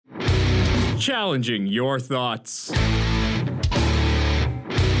Challenging your thoughts.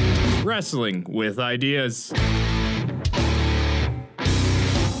 Wrestling with Ideas.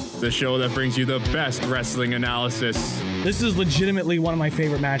 The show that brings you the best wrestling analysis. This is legitimately one of my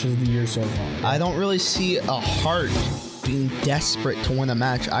favorite matches of the year so far. I don't really see a Hart being desperate to win a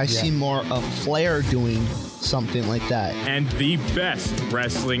match. I see more of Flair doing something like that. And the best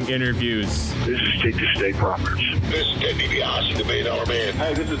wrestling interviews. This is Stick to Steak Roberts. This is Ted DiBiase, the $1 million man.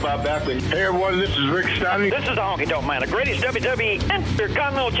 Hey, this is Bob Backlund. Hey, everyone, this is Rick Steiner. This is the Honky Tonk Man, the greatest WWE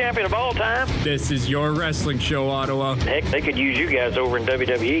Intercontinental Champion of all time. This is your wrestling show, Ottawa. Heck, they could use you guys over in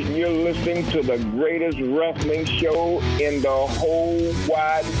WWE. You're listening to the greatest wrestling show in the whole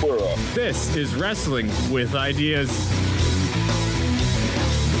wide world. This is Wrestling with Ideas.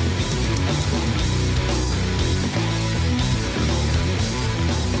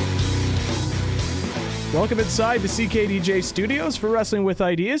 Welcome inside the CKDJ studios for Wrestling with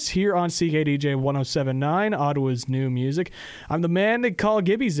Ideas here on CKDJ 107.9, Ottawa's new music. I'm the man they call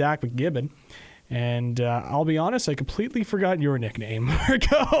Gibby, Zach McGibbon. And I'll be honest, I completely forgot your nickname,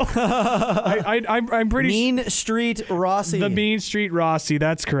 Marco. I'm pretty Mean Street Rossi. The Mean Street Rossi,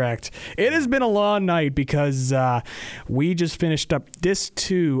 that's correct. It has been a long night because we just finished up Disc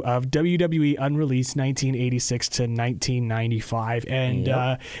 2 of WWE Unreleased 1986 to 1995. And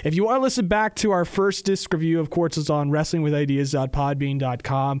if you want to listen back to our first disc review, of course, it's on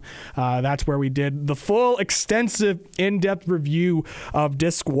wrestlingwithideas.podbean.com. That's where we did the full, extensive, in-depth review of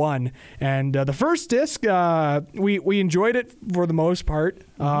Disc 1. And the first disc, we enjoyed it for the most part,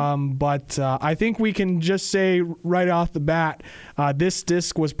 but I think we can just say right off the bat, this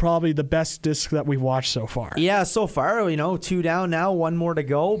disc was probably the best disc that we've watched so far. Yeah, so far, 2 down now, 1 more to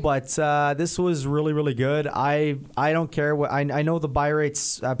go, but this was really, really good. I don't care what I know the buy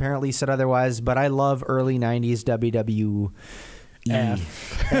rates apparently said otherwise, but I love early 90s WWE.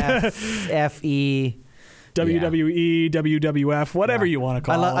 FE. WWE, WWF, whatever you want to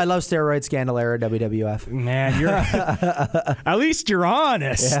call it. I love steroid scandal era WWF. Man, you're at least you're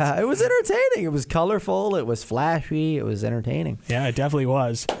honest. Yeah, it was entertaining. It was colorful. It was flashy. It was entertaining. Yeah, it definitely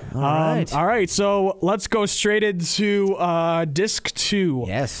was. All right. All right, so let's go straight into Disc 2.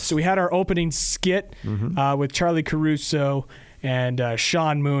 Yes. So we had our opening skit with Charlie Caruso and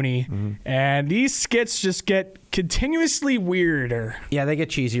Sean Mooney. And these skits just get continuously weirder. Yeah, they get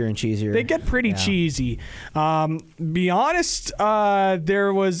cheesier and cheesier. They get pretty cheesy. Be honest,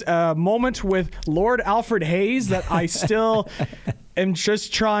 there was a moment with Lord Alfred Hayes that I still am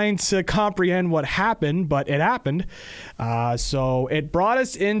just trying to comprehend what happened, but it happened. So it brought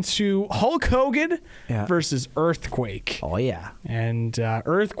us into Hulk Hogan versus Earthquake. Oh, yeah. And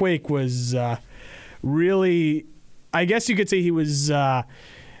Earthquake was really... I guess you could say he was...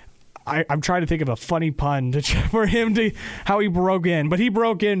 I'm trying to think of a funny pun for him to how he broke in, but he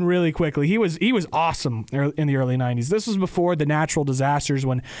broke in really quickly. He was awesome in the early 90s. This was before the natural disasters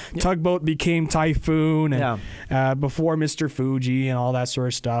when Tugboat became Typhoon and before Mr. Fuji and all that sort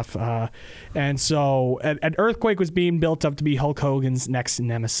of stuff. And so an Earthquake was being built up to be Hulk Hogan's next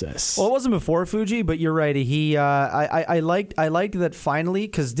nemesis. Well, it wasn't before Fuji, but you're right. He I liked that finally,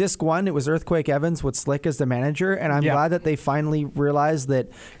 because Disc 1 it was Earthquake Evans with Slick as the manager, and I'm glad that they finally realized that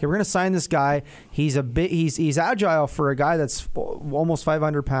we're going to sign this guy. He's he's agile for a guy that's almost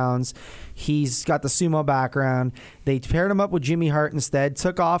 500 pounds. He's got the sumo background. They paired him up with Jimmy Hart instead,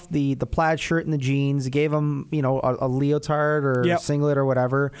 took off the plaid shirt and the jeans, gave him a leotard or a singlet or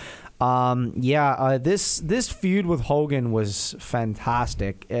whatever. This feud with Hogan was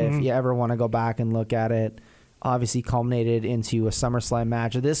fantastic. If you ever want to go back and look at it. Obviously culminated into a SummerSlam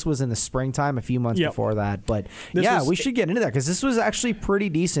match. This was in the springtime, a few months before that. But we should get into that because this was actually pretty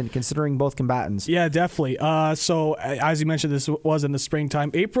decent considering both combatants. Yeah, definitely. So as you mentioned, this was in the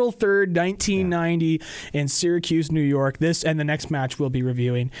springtime. April 3rd, 1990 in Syracuse, New York. This and the next match we'll be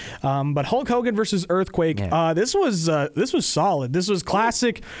reviewing. But Hulk Hogan versus Earthquake. This was solid. This was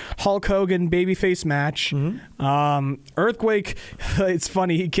classic Hulk Hogan babyface match. Earthquake, it's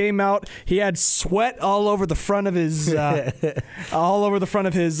funny. He came out, he had sweat all over the front of his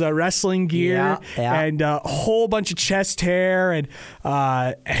wrestling gear and a whole bunch of chest hair, and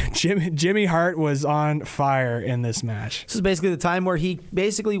Jimmy Hart was on fire in this match. This is basically the time where he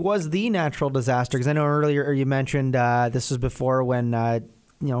basically was the natural disaster, because I know earlier you mentioned this was before when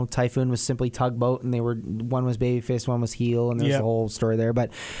Typhoon was simply Tugboat, and one was babyface, one was heel, and there's a whole story there.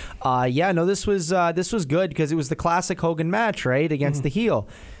 But this was good because it was the classic Hogan match, right, against the heel.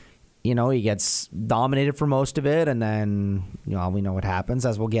 he gets dominated for most of it, and then we know what happens,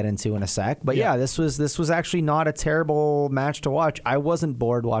 as we'll get into in a sec. But yeah, this was actually not a terrible match to watch. I wasn't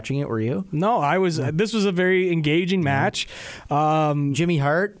bored watching it. Were you? No, I was. This was a very engaging match. Jimmy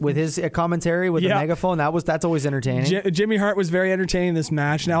Hart with his commentary with the megaphone. That's always entertaining. Jimmy Hart was very entertaining in this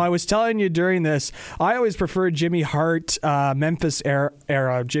match. Now, I was telling you during this, I always preferred Jimmy Hart, Memphis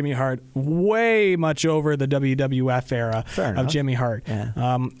era Jimmy Hart, way much over the WWF era of Jimmy Hart. Yeah.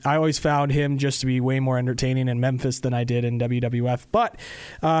 I always found him just to be way more entertaining in Memphis than I did in WWF. But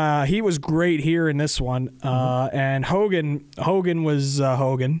he was great here in this one. And Hogan was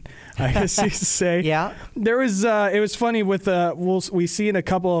Hogan, I guess you could say. Yeah. There was it was funny with we see in a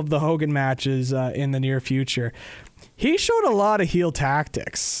couple of the Hogan matches in the near future. He showed a lot of heel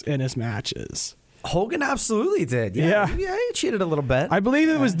tactics in his matches. Hogan absolutely did. Yeah, he cheated a little bit. I believe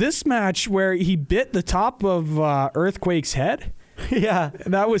it was this match where he bit the top of Earthquake's head. Yeah,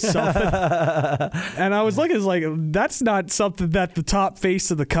 that was something. And I was looking, like, that's not something that the top face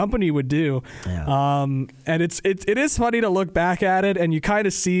of the company would do. Yeah. And it is funny to look back at it, and you kind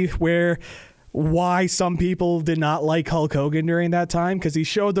of see why some people did not like Hulk Hogan during that time, because he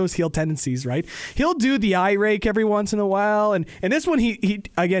showed those heel tendencies, right? He'll do the eye rake every once in a while, and this one he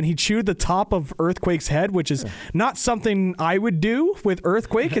chewed the top of Earthquake's head, which is not something I would do with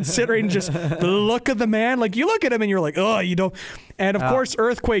Earthquake, considering just the look of the man. Like, you look at him and you're like, oh, you don't. And of course,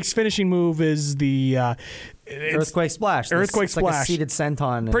 Earthquake's finishing move is the Earthquake Splash. Earthquake it's Splash. Like a seated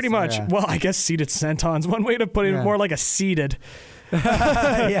senton. Pretty much. Yeah. Well, I guess seated senton's one way to put it. More like a seated.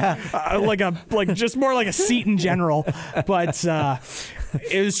 Yeah, just more like a seat in general, but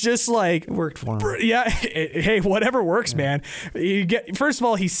it was just like, it worked for him. Yeah, hey, whatever works, man. First of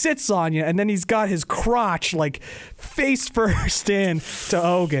all, he sits on you, and then he's got his crotch like face first in to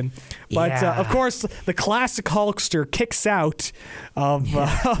Hogan. But of course, the classic Hulkster kicks out of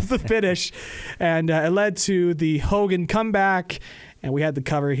the finish, and it led to the Hogan comeback, and we had the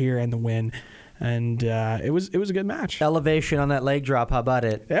cover here and the win. And it was a good match. Elevation on that leg drop. How about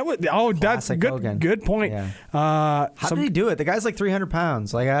it? That's good. Hogan. Good point. Yeah. How did he do it? The guy's like 300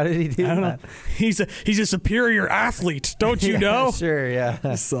 pounds. Like, how did he do that? I don't know. He's a superior athlete, don't you know? Sure.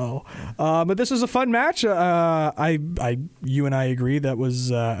 Yeah. So, but this was a fun match. You and I agree that was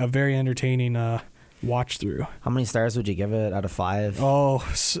a very entertaining watch through. How many stars would you give it out of 5? Oh,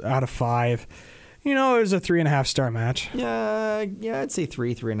 out of 5. It was a 3.5 star match. Yeah, I'd say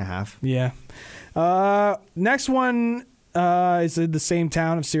 3.5. Yeah. Next one is in the same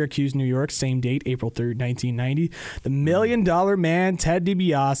town of Syracuse, New York. Same date, April 3rd, 1990. The $1 Million Man, Ted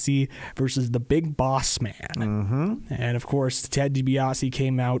DiBiase, versus the Big Boss Man. Mm-hmm. And, of course, Ted DiBiase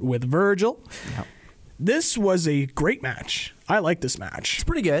came out with Virgil. Yep. This was a great match. I like this match. It's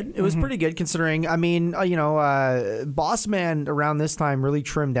pretty good. It was pretty good considering, Boss Man around this time really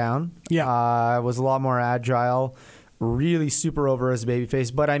trimmed down. Yeah. Was a lot more agile, really super over as a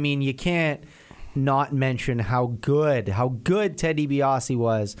babyface. But, you can't not mention how good Ted DiBiase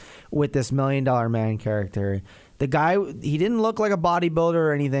was with this $1 Million Man character. The guy, he didn't look like a bodybuilder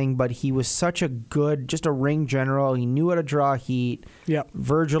or anything, but he was such just a ring general. He knew how to draw heat. Yep.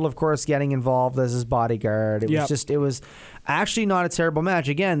 Virgil, of course, getting involved as his bodyguard. It was actually not a terrible match.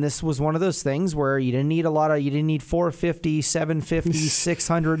 Again, this was one of those things where you didn't need 450, 750,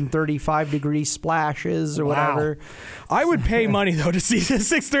 635 degree splashes or whatever. I would pay money though to see the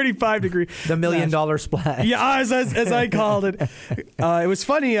 635 degree. The $1 million splash. Yeah, as I called it. It was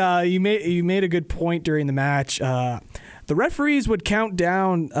funny. You made a good point during the match. The referees would count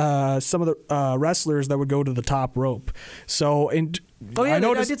down some of the wrestlers that would go to the top rope. So I did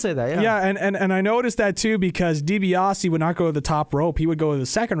say that. Yeah, and I noticed that too, because DiBiase would not go to the top rope. He would go to the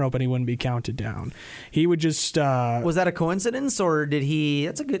second rope, and he wouldn't be counted down. He would just. Was that a coincidence, or did he?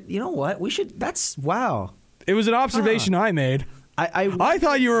 That's a good. You know what? Wow. It was an observation I made. I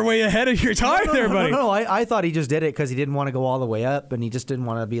thought you were way ahead of your time there, buddy. No, I thought he just did it because he didn't want to go all the way up, and he just didn't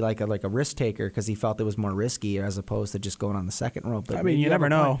want to be like a risk taker because he felt it was more risky as opposed to just going on the second rope. But you never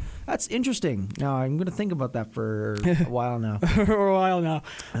know. That's interesting. Now I'm going to think about that for a while now.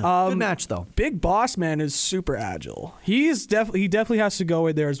 Good match though. Big Boss Man is super agile. He definitely has to go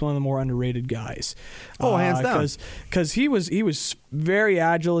in there as one of the more underrated guys. Hands down. Because he was very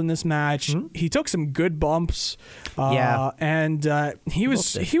agile in this match. Mm-hmm. He took some good bumps. And he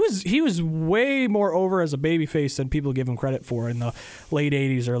was way more over as a babyface than people give him credit for in the late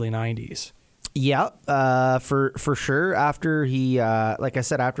 80s, early 90s. Yeah, for sure. After he, like I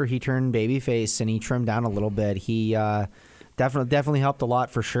said, after he turned babyface and he trimmed down a little bit, he definitely helped a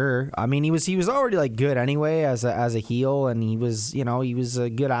lot for sure. He was already good anyway as a heel, and he was a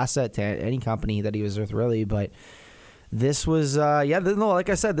good asset to any company that he was with, really. But this was like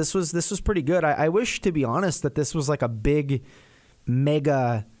I said, this was pretty good. I wish, to be honest, that this was like a big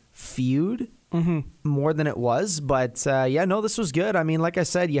mega feud more than it was, but this was good. I mean, like I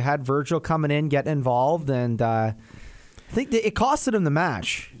said, you had Virgil coming in, getting involved, and I think it costed him the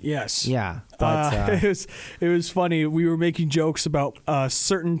match. Yes. Yeah. But it was funny. We were making jokes about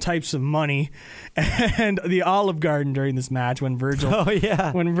certain types of money and the Olive Garden during this match when Virgil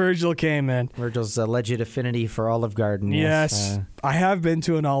when Virgil came in. Virgil's alleged affinity for Olive Garden. Yes. I have been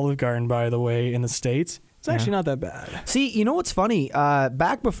to an Olive Garden, by the way, in the States. It's actually not that bad. See, you know what's funny?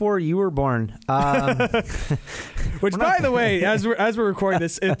 Back before you were born, which, by the way, as we're recording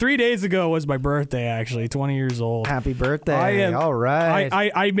this, 3 days ago was my birthday. Actually, 20 years old. Happy birthday! All right.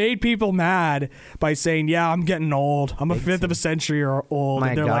 I made people mad by saying, "Yeah, I'm getting old. I'm a fifth of a century old." My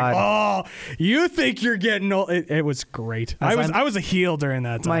and they're God. like, "Oh, you think you're getting old?" It was great. I was a heel during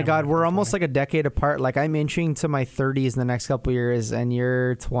that time. My God, we're almost like a decade apart. Like, I'm inching to my 30s in the next couple years, and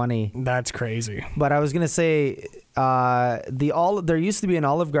you're 20. That's crazy. But I was gonna say, there used to be an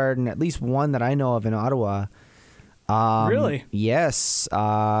Olive Garden, at least one that I know of in Ottawa. Really? Yes.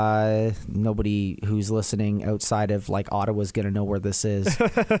 Nobody who's listening outside of like Ottawa is gonna know where this is.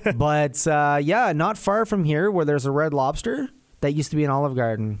 But not far from here, where there's a Red Lobster, that used to be an Olive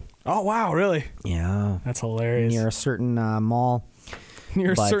Garden. Oh wow, really? Yeah, that's hilarious. Near a certain mall.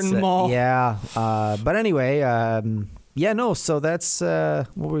 Near a certain mall. Yeah. But anyway. So that's what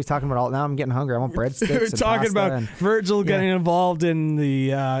were we talking about? Now I'm getting hungry. I want breadsticks. We're talking about Virgil getting involved in the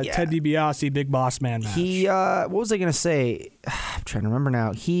Ted DiBiase Big Boss Man match. What was I going to say? I'm trying to remember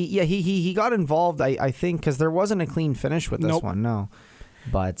now. He got involved, I think, because there wasn't a clean finish with this one. No.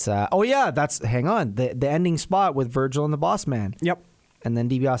 But, hang on. The ending spot with Virgil and the Boss Man. Yep. And then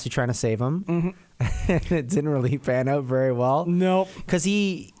DiBiase trying to save him. Mm-hmm. It didn't really pan out very well. Nope. Because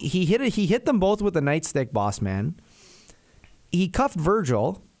he hit them both with a nightstick, Boss Man. He cuffed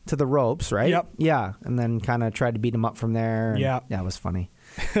Virgil to the ropes, right? Yep. Yeah, and then kind of tried to beat him up from there. Yeah, it was funny.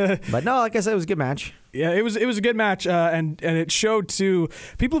 But no, like I said, it was a good match. Yeah, it was a good match, and it showed too.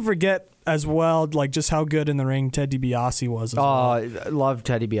 People forget as well, like just how good in the ring Ted DiBiase was. I love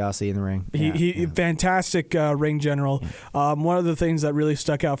Ted DiBiase in the ring. He fantastic ring general. Yeah. One of the things that really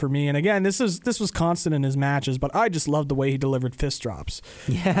stuck out for me, and again, this was constant in his matches, but I just loved the way he delivered fist drops.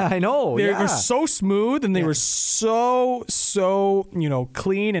 Yeah, I know. They were so smooth, and they were so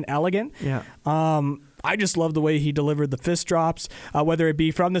clean and elegant. Yeah. I just love the way he delivered the fist drops, whether it be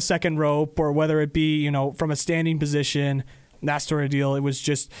from the second rope or whether it be, from a standing position, that sort of deal. It was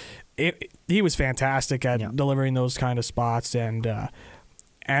just, he was fantastic at delivering those kind of spots. And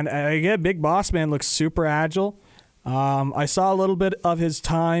again, Big Boss Man looks super agile. I saw a little bit of his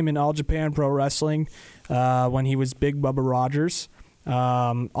time in All Japan Pro Wrestling when he was Big Bubba Rogers.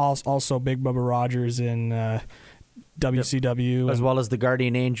 Also Big Bubba Rogers in WCW. As well as the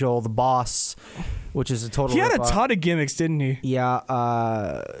Guardian Angel, the Boss, which is a total. He had a ton of gimmicks, didn't he?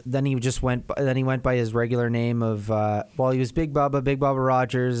 Yeah. Then he went by his regular name of. He was Big Bubba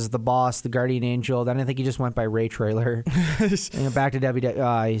Rogers, the Boss, the Guardian Angel. Then I think he just went by Ray Trailer. And back to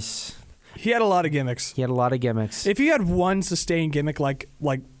WWE. He had a lot of gimmicks. If he had one sustained gimmick like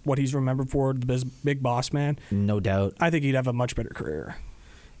what he's remembered for, the Big Boss Man, no doubt, I think he'd have a much better career.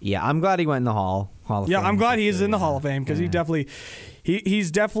 Yeah, I'm glad he went in the Hall of Fame. Yeah, I'm glad he's in the Hall of Fame because he's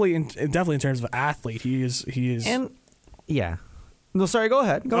definitely in terms of athlete. He is. And yeah. No, sorry. Go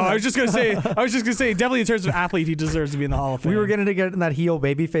ahead. I was just gonna say. Definitely in terms of athlete, he deserves to be in the Hall of Fame. We were gonna get in that heel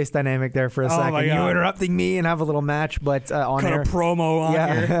babyface dynamic there for a second. My God. You interrupting me and have a little match, but on cut air. A promo on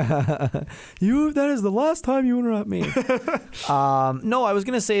here. That is the last time you interrupt me. No, I was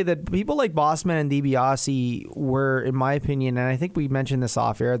gonna say that people like Bossman and DiBiase were, in my opinion, and I think we mentioned this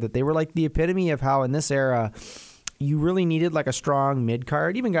off air, that they were like the epitome of how in this era you really needed like a strong mid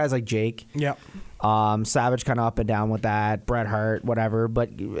card. Even guys like Jake. Yeah. Savage kind of up and down with that, Bret Hart, whatever, but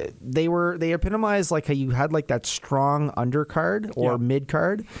they epitomized like how you had like that strong undercard or mid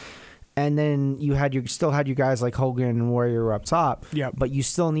card, and then you still had your guys like Hogan and Warrior up top, but you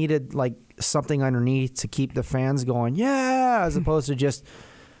still needed like something underneath to keep the fans going, as opposed to just,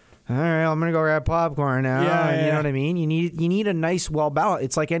 all right, I'm gonna go grab popcorn now. You know what I mean? You need a nice, well balanced.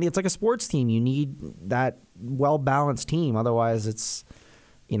 It's like a sports team. You need that well balanced team. Otherwise, it's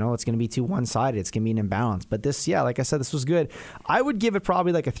going to be too one-sided. It's going to be an imbalance. But this, like I said, this was good. I would give it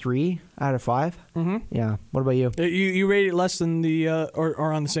probably like a 3 out of 5. Mm-hmm. Yeah. What about you? You rate it less than the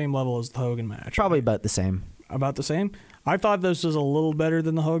or on the same level as the Hogan match? Probably about the same. About the same? I thought this was a little better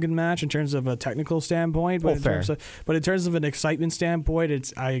than the Hogan match in terms of a technical standpoint, but in terms of an excitement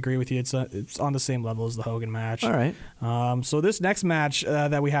standpoint, I agree with you. It's on the same level as the Hogan match. All right. So this next match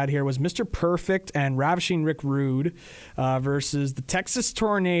that we had here was Mr. Perfect and Ravishing Rick Rude versus the Texas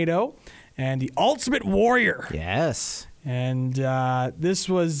Tornado and the Ultimate Warrior. Yes. And this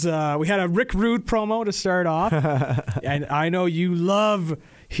was we had a Rick Rude promo to start off, and I know you love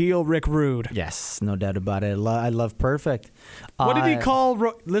heel Rick Rude. Yes, no doubt about it. I love Perfect. What did he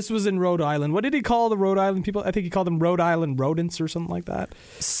call? This was in Rhode Island. What did he call the Rhode Island people? I think he called them Rhode Island rodents or something like that.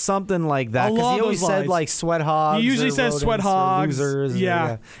 Something like that. Because he always said like sweat hogs. He usually says sweat hogs. Losers.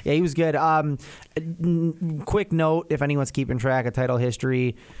 Yeah, he was good. Quick note: if anyone's keeping track of title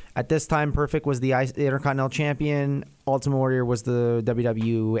history, at this time, Perfect was the Intercontinental Champion. Ultimate Warrior was the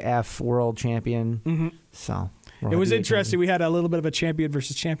WWF World Champion. Mm-hmm. So. It was interesting. We had a little bit of a champion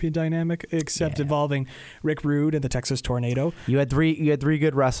versus champion dynamic, except involving Rick Rude and the Texas Tornado. You had three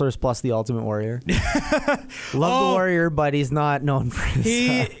good wrestlers plus the Ultimate Warrior. Love the Warrior, but he's not known for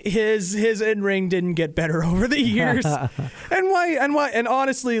his in ring didn't get better over the years. And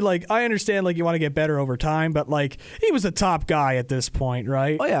honestly, like I understand, like you want to get better over time, but like he was a top guy at this point,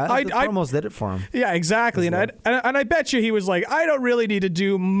 right? Oh yeah, I almost did it for him. Yeah, exactly. And I bet you he was like, I don't really need to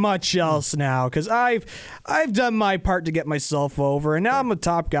do much else now because I've done my part to get myself over, and now I'm a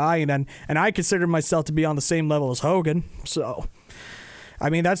top guy, and I consider myself to be on the same level as Hogan. So, I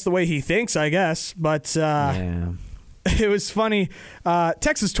mean, that's the way he thinks, I guess. But it was funny.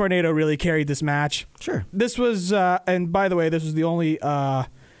 Texas Tornado really carried this match. Sure. This was, and by the way, this was the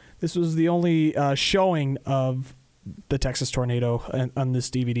only showing of the Texas Tornado on this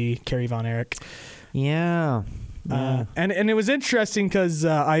DVD. Kerry Von Erich. Yeah. And it was interesting because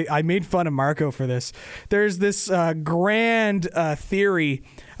I made fun of Marco for this. There's this grand theory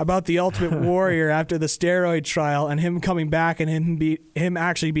about the Ultimate Warrior after the steroid trial and him coming back and him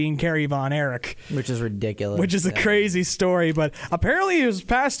actually being Kerry Von Erich, which is ridiculous. Which is a crazy story, but apparently it was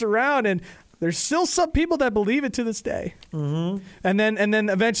passed around and. There's still some people that believe it to this day. Mm-hmm. And then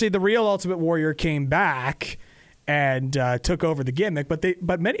eventually the real Ultimate Warrior came back and took over the gimmick,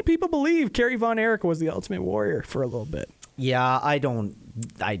 but many people believe Kerry Von Erich was the Ultimate Warrior for a little bit. Yeah, I don't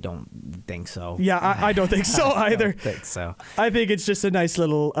think so. Yeah, I don't think so either. I don't think so. I think it's just a nice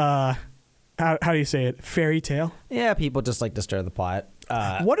little how do you say it? Fairy tale. Yeah, people just like to stir the pot.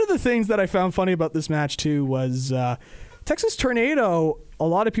 One of the things that I found funny about this match too was Texas Tornado. A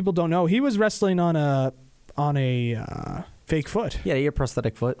lot of people don't know he was wrestling on a fake foot. Yeah, your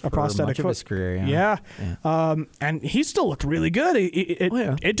prosthetic foot. A prosthetic much foot. Of his career. Yeah. And he still looked really good.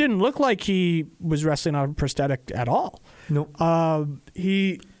 It didn't look like he was wrestling on a prosthetic at all. Nope. Now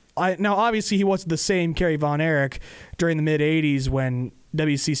obviously he wasn't the same Kerry Von Erich during the mid '80s when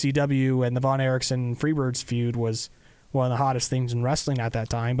WCCW and the Von Erichs and Freebirds feud was one of the hottest things in wrestling at that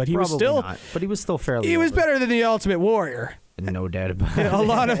time. But he was still fairly. He was better than the Ultimate Warrior. No doubt about it.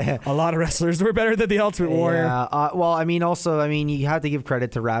 A lot of wrestlers were better than the Ultimate Warrior. Yeah. Well, I mean, you have to give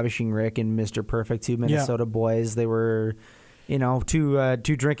credit to Ravishing Rick and Mr. Perfect, two Minnesota boys. They were, two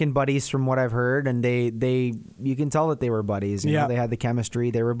drinking buddies from what I've heard, and they you can tell that they were buddies. You know, they had the chemistry.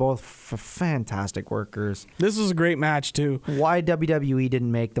 They were both fantastic workers. This was a great match too. Why WWE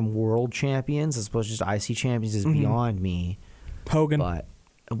didn't make them world champions as opposed to just IC champions is beyond me. Hogan.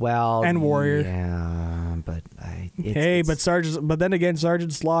 And Warrior. Yeah, but but then again,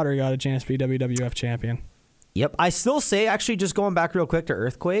 Sergeant Slaughter got a chance to be WWF champion. Yep. I still say, actually, just going back real quick to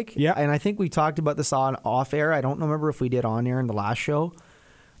Earthquake. Yeah. And I think we talked about this on off air. I don't remember if we did on air in the last show.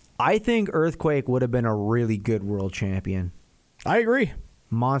 I think Earthquake would have been a really good world champion. I agree.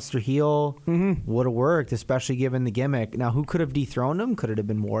 Monster heel would have worked, especially given the gimmick. Now, who could have dethroned him? Could it have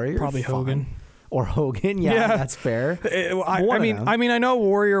been Warrior? Probably Hogan. Or Hogan, yeah, that's fair. I mean, I know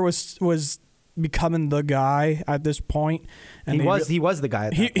Warrior was becoming the guy at this point, and he was the guy.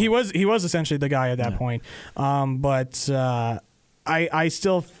 At that point. He was essentially the guy at that point. But I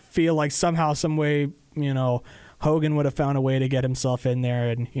still feel like somehow, some way, Hogan would have found a way to get himself in there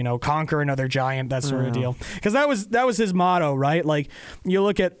and conquer another giant, that sort of deal. Because that was his motto, right? Like you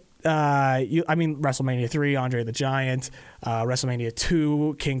look at. WrestleMania 3, Andre the Giant, WrestleMania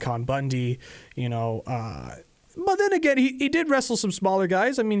 2, King Kong Bundy, but then again, he did wrestle some smaller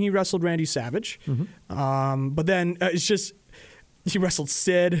guys. I mean, he wrestled Randy Savage, but then it's just he wrestled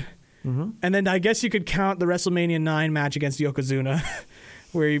Sid, and then I guess you could count the WrestleMania 9 match against Yokozuna,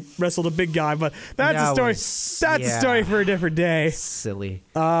 where he wrestled a big guy. But that's a story. That's a story for a different day. Silly.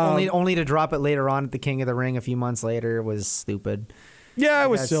 Only to drop it later on at the King of the Ring a few months later was stupid. Yeah, it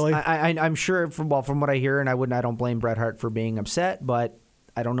was silly. I'm sure from what I hear, and I don't blame Bret Hart for being upset, but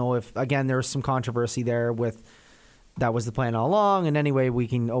I don't know if, again, there was some controversy there with that was the plan all along. And anyway, we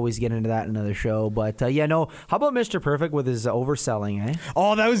can always get into that in another show. But how about Mr. Perfect with his overselling, eh?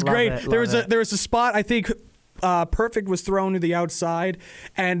 Oh, that was great. It, there was a spot, I think Perfect was thrown to the outside,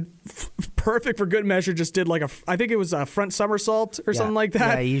 and Perfect for good measure just did I think it was a front somersault or something like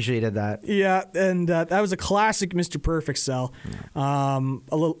that. Yeah, he usually did that. Yeah, and that was a classic Mr. Perfect sell. A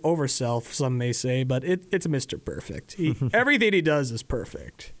little oversell, some may say, but it's a Mr. Perfect. Everything he does is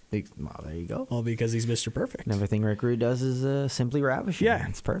perfect. Well, there you go. All because he's Mr. Perfect. And everything Rick Rude does is simply ravishing. Yeah.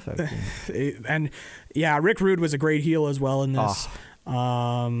 It's perfect. And yeah, Rick Rude was a great heel as well in this.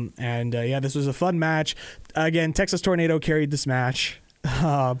 This was a fun match. Again, Texas Tornado carried this match.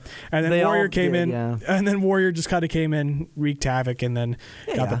 And then Warrior came in, and then Warrior just kind of came in, wreaked havoc, and then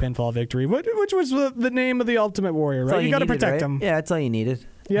got the pinfall victory, which was the name of the Ultimate Warrior, right? You got to protect him. Yeah, that's all you needed.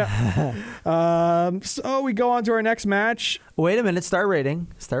 Yeah. So we go on to our next match. Wait a minute. Star rating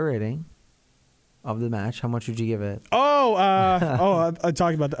of the match. How much would you give it? I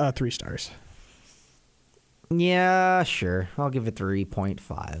talked about 3 stars. Yeah, sure. I'll give it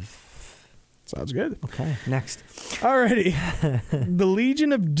 3.5. Sounds good. Okay, next. Alrighty. The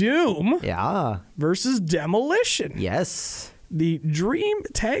Legion of Doom. Yeah. Versus Demolition. Yes. The Dream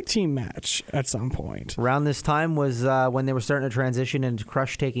Tag Team match at some point. Around this time was when they were starting to transition into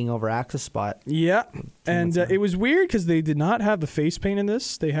Crush taking over Axis spot. Yeah. And it was weird because they did not have the face paint in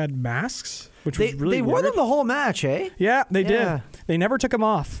this. They had masks, which was really They weird. wore them the whole match, eh? Yeah, they did. They never took them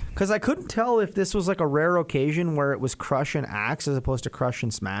off. Because I couldn't tell if this was like a rare occasion where it was Crush and Axe as opposed to Crush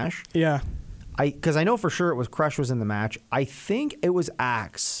and Smash. Yeah. Because I know for sure it was Crush was in the match. I think it was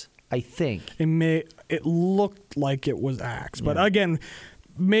Axe. I think. It looked like it was Axe. But again,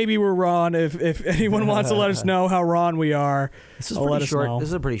 maybe we're wrong. If anyone wants to let us know how wrong we are, this is pretty short. This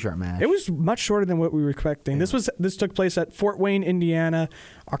is a pretty short match. It was much shorter than what we were expecting. Yeah. This took place at Fort Wayne, Indiana,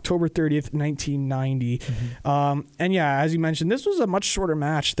 October 30th, 1990. Mm-hmm. And yeah, as you mentioned, this was a much shorter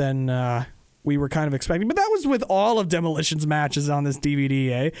match than we were kind of expecting. But that was with all of Demolition's matches on this DVD,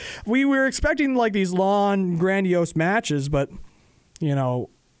 eh? We were expecting like these long, grandiose matches, but they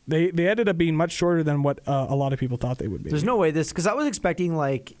ended up being much shorter than what a lot of people thought they would be. There's no way because I was expecting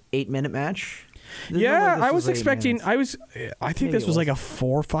like 8-minute match. I was expecting. I think this was like a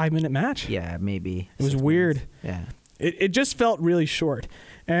 4 or 5 minute match. Yeah, maybe. It was weird. Yeah. It just felt really short.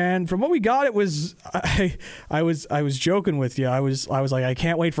 And from what we got, it was I was joking with you. I was like, I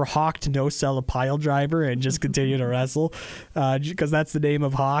can't wait for Hawk to no sell a pile driver and just continue to wrestle, because that's the name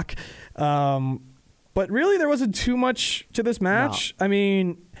of Hawk. But really, there wasn't too much to this match. No. I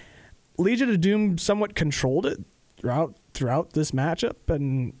mean, Legion of Doom somewhat controlled it throughout this matchup,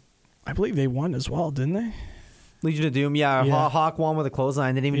 and I believe they won as well, didn't they? Legion of Doom, yeah. Hawk won with a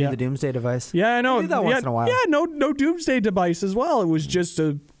clothesline. They didn't even do the Doomsday device. Yeah, I know. They do that once in a while. Yeah, no Doomsday device as well. It was just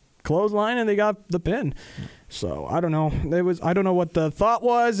a clothesline, and they got the pin. So I don't know. I don't know what the thought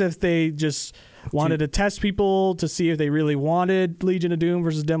was. If they just wanted to test people to see if they really wanted Legion of Doom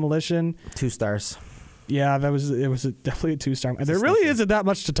versus Demolition. 2 stars. Yeah, it was definitely a 2-star. There really isn't that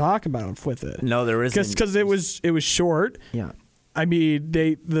much to talk about with it. No, there isn't. Because it was short. Yeah. I mean,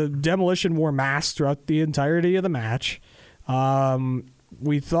 the Demolition wore masks throughout the entirety of the match.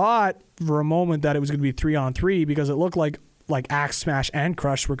 We thought for a moment that it was going to be 3-on-3 because it looked like Axe, Smash, and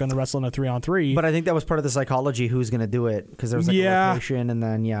Crush were going to wrestle in a 3-on-3. But I think that was part of the psychology who's going to do it because there was like a rotation and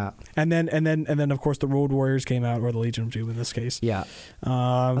then and then of course the Road Warriors came out, or the Legion of Doom in this case. Yeah.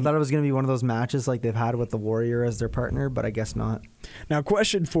 I thought it was going to be one of those matches like they've had with the Warrior as their partner, but I guess not. Now,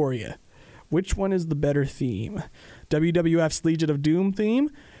 question for you: which one is the better theme? WWF's Legion of Doom theme,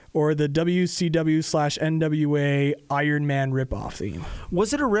 or the WCW/NWA Iron Man ripoff theme?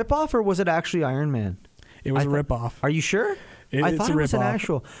 Was it a ripoff or was it actually Iron Man? It was a ripoff. Are you sure? I thought it was an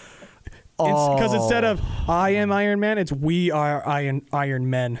actual. Because instead of I am Iron Man, it's we are Iron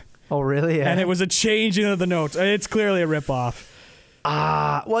Men. Oh, really? Yeah. And it was a changing of the notes. It's clearly a ripoff.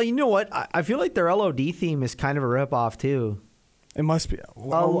 Well, you know what? I feel like their LOD theme is kind of a ripoff too. It must be a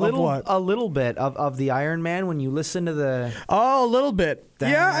little bit of the Iron Man when you listen to the. Oh, a little bit.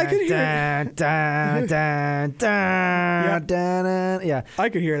 Yeah, I could hear it. Yeah, I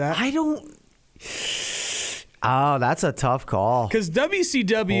could hear that. I don't. Oh, that's a tough call. Because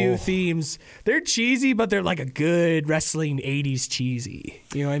WCW themes, they're cheesy, but they're like a good wrestling 80s cheesy.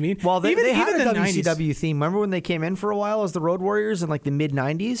 You know what I mean? Well, they had a WCW theme. Remember when they came in for a while as the Road Warriors in like the mid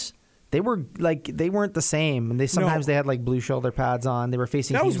 90s? They weren't the same, and they had like blue shoulder pads on. They were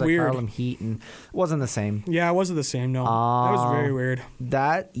facing teams like Harlem Heat, and it wasn't the same. Yeah, it wasn't the same. No, that was very weird.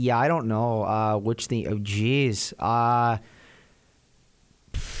 I don't know which theme. Oh, geez.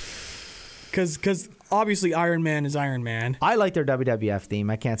 Because obviously Iron Man is Iron Man. I like their WWF theme.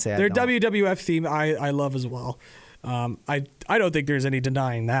 I can't say their WWF theme I love as well. I don't think there's any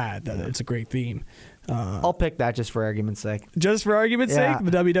denying that it's a great theme. I'll pick that just for argument's sake. Just for argument's sake,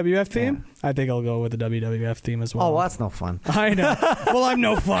 the WWF theme? Yeah. I think I'll go with the WWF theme as well. Oh, well, that's no fun. I know. Well, I'm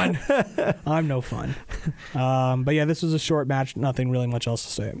no fun. I'm no fun. But yeah, this was a short match. Nothing really much else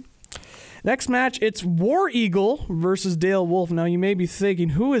to say. Next match, it's War Eagle versus Dale Wolf. Now, you may be thinking,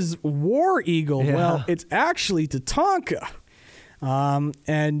 who is War Eagle? Yeah. Well, it's actually Tatanka.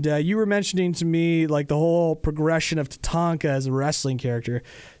 And you were mentioning to me like the whole progression of Tatanka as a wrestling character.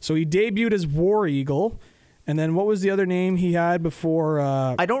 So he debuted as War Eagle, and then what was the other name he had before?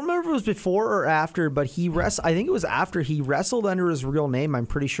 I don't remember if it was before or after, but I think it was after. He wrestled under his real name, I'm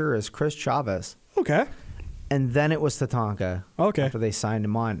pretty sure, as Chris Chavez. Okay. And then it was Tatanka. Okay. After they signed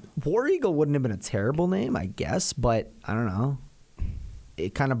him on. War Eagle wouldn't have been a terrible name, I guess, but I don't know.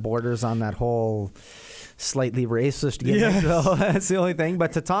 It kind of borders on that whole slightly racist gimmick, though. That's the only thing.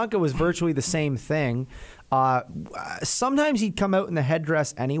 But Tatanka was virtually the same thing. Sometimes he'd come out in the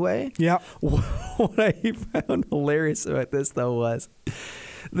headdress anyway. Yeah. What I found hilarious about this, though, was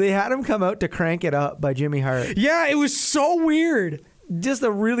they had him come out to Crank It Up by Jimmy Hart. Yeah, it was so weird. Just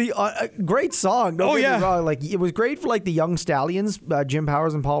a really great song. Don't get me wrong. Like, it was great for like the Young Stallions, Jim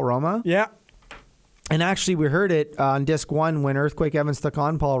Powers and Paul Roma. Yeah. And actually, we heard it on disc 1 when Earthquake Evans took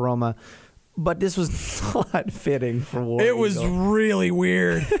on Paul Roma. But this was not fitting for War Eagle. It was really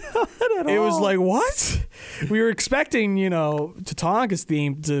weird. It was like, what? We were expecting, Tatanka's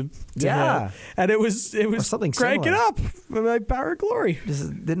theme to hit. And it was something Crank similar. It Up by Power and Glory.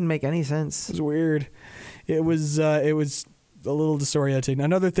 Just didn't make any sense. It was weird. It was a little disorienting.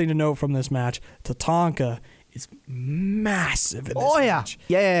 Another thing to note from this match, Tatanka is massive in this match.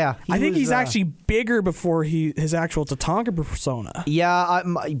 Yeah. I think he's actually bigger before his actual Tatanka persona. Yeah,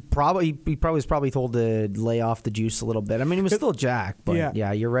 he was probably told to lay off the juice a little bit. I mean, he was still jacked, but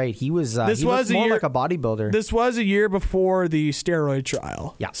yeah, you're right. He was he looked more like a bodybuilder. This was a year before the steroid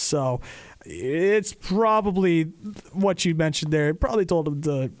trial. Yeah. So it's probably what you mentioned there. It probably told him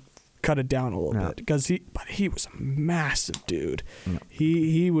to cut it down a little bit because he was a massive dude. No.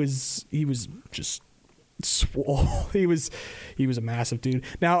 He was just swole. He was a massive dude.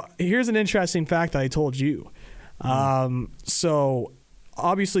 Now, here's an interesting fact that I told you. So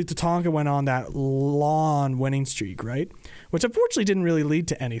obviously Tatanka went on that long winning streak, right? Which unfortunately didn't really lead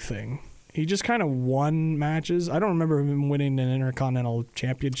to anything. He just kind of won matches. I don't remember him winning an Intercontinental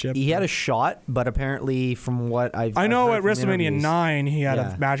Championship. He had a shot, but apparently from what I know at WrestleMania 9 he had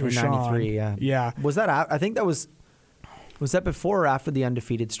a match with Shawn. 93, yeah. Was that I think that was that before or after the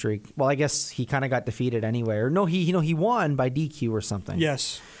undefeated streak? Well, I guess he kind of got defeated anyway. Or no, he won by DQ or something.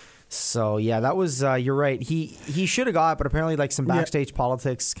 Yes. So yeah, that was you're right. He should have got, but apparently like some backstage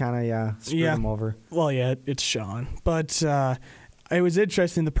politics kind of screwed him over. Well, yeah, it's Shawn, but it was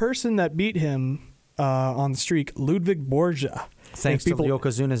interesting. The person that beat him on the streak, Ludwig Borgia. Thanks to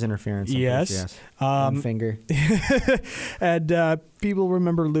Yokozuna's interference. Yes. One finger. And people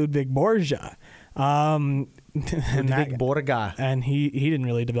remember Ludwig Borgia. Ludwig Borgia. And he didn't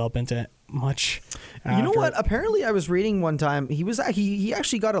really develop into much. You know what? Apparently, I was reading one time he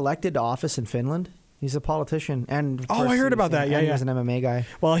actually got elected to office in Finland. He's a politician, and of course, I heard about that. He was an MMA guy.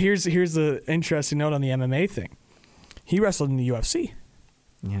 Well, here's the interesting note on the MMA thing. He wrestled in the UFC.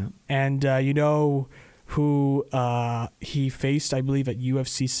 Yeah. And you know who he faced, I believe, at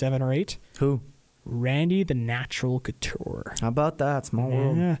UFC 7 or 8? Who? Randy the Natural Couture. How about that? Small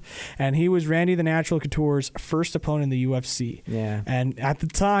world. Yeah. And he was Randy the Natural Couture's first opponent in the UFC. Yeah. And at the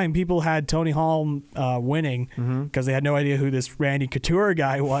time, people had Tony Hall winning because they had no idea who this Randy Couture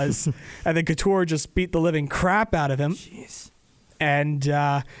guy was. And then Couture just beat the living crap out of him. Jeez. And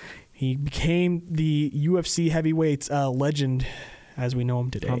he became the UFC heavyweight legend as we know him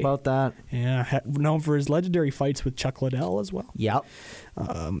today. How about that? Yeah, known for his legendary fights with Chuck Liddell as well. Yep.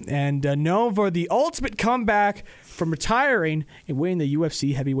 And known for the ultimate comeback from retiring and winning the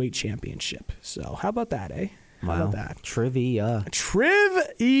UFC heavyweight championship. So how about that, eh? How about that? Trivia.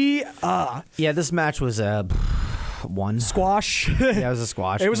 Yeah, this match was one squash. Yeah, it was a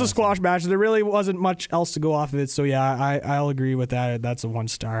squash. It was a squash match. There really wasn't much else to go off of it. So yeah, I'll agree with that. That's a 1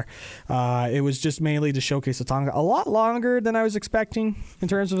 star. It was just mainly to showcase Tatanka. A lot longer than I was expecting in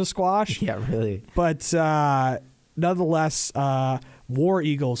terms of a squash. Yeah, really. But nonetheless, War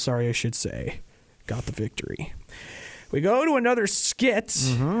Eagle, I should say, got the victory. We go to another skit,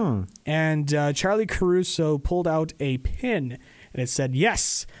 and Charlie Caruso pulled out a pin, and it said,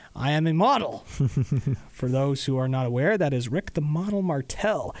 "Yes, I am a model." For those who are not aware, that is Rick the Model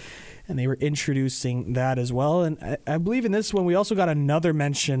Martel, and they were introducing that as well. And I believe in this one, we also got another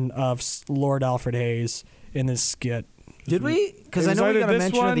mention of Lord Alfred Hayes in this skit. Did we? Because I know we got to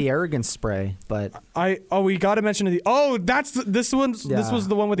mention the arrogance spray, but we got to mention this one. This was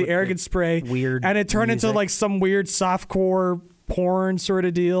the one with the arrogance spray. Weird, and it turned into like some weird softcore porn sort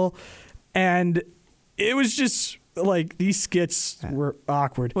of deal, and it was just like these skits were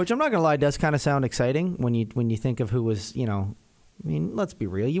awkward. Which I'm not gonna lie, does kind of sound exciting when you think of who was, you know. I mean, let's be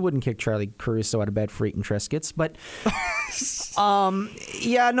real. You wouldn't kick Charlie Caruso out of bed for eating Triscuits, but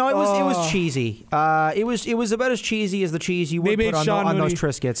yeah, no, it was cheesy. It was about as cheesy as the cheese you would put on those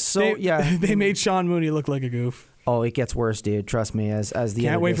Triscuits. So they made Sean Mooney look like a goof. Oh, it gets worse, dude. Trust me. As the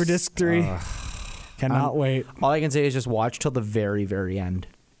can't wait for disc 3. Cannot wait. All I can say is just watch till the very, very end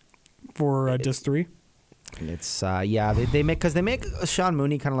for disc 3. It's they make Sean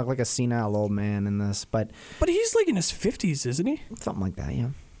Mooney kind of look like a senile old man in this, but he's like in his 50s, isn't he? Something like that, yeah.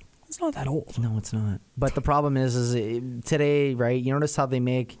 It's not that old. No, it's not. But the problem is today, right? You notice how they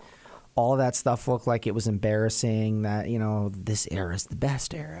make all of that stuff look like it was embarrassing. That this era is the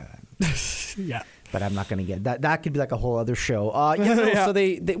best era. Yeah. But I'm not going to get that. That could be like a whole other show. So and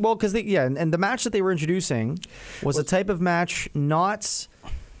the match that they were introducing was a type of match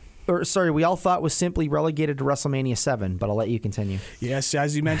we all thought was simply relegated to WrestleMania 7, but I'll let you continue. Yes,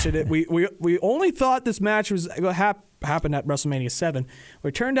 as you mentioned it, we only thought this match was happened at WrestleMania 7.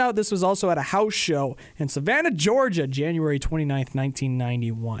 It turned out this was also at a house show in Savannah, Georgia, January 29th,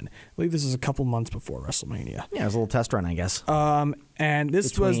 1991. I believe this is a couple months before WrestleMania. Yeah, it was a little test run, I guess. And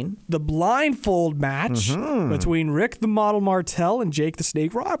this was the blindfold match between Rick the Model Martel and Jake the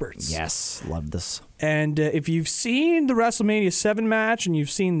Snake Roberts. Yes, loved this. And if you've seen the WrestleMania 7 match and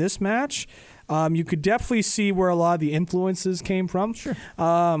you've seen this match, you could definitely see where a lot of the influences came from. Sure.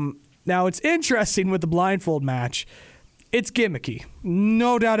 Now, it's interesting with the blindfold match. It's gimmicky.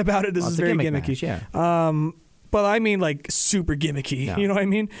 No doubt about it. This is very gimmicky. Match, yeah. But I mean, like, super gimmicky. Yeah. You know what I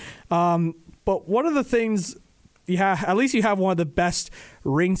mean? But one of the things, at least you have one of the best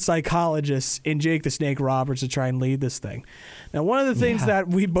ring psychologists in Jake the Snake Roberts to try and lead this thing. Now, one of the things that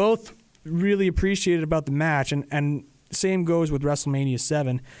we both really appreciated about the match, and same goes with WrestleMania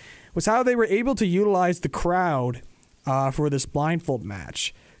 7, was how they were able to utilize the crowd for this blindfold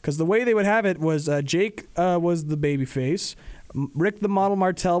match. Because the way they would have it was Jake was the babyface, Rick the Model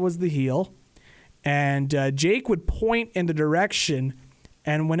Martel was the heel, and Jake would point in the direction,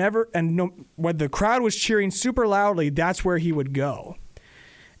 and when the crowd was cheering super loudly, that's where he would go.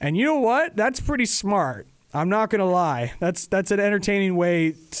 And you know what? That's pretty smart. I'm not gonna lie. That's an entertaining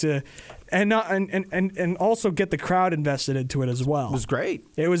way to, and also get the crowd invested into it as well. It was great.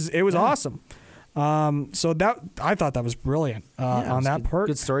 It was awesome. So that I thought that was brilliant on that part.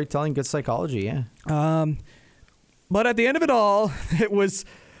 Good storytelling, good psychology, yeah. But at the end of it all,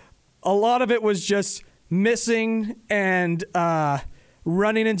 a lot of it was just missing and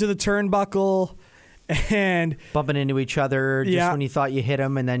running into the turnbuckle and bumping into each other just when you thought you hit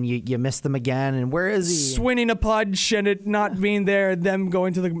him, and then you missed them again. And where is he? Swinging a punch and it not being there, them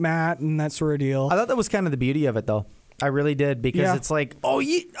going to the mat and that sort of deal. I thought that was kind of the beauty of it, though. I really did, because it's like, no,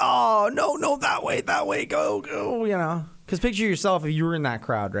 that way, go, Because picture yourself if you were in that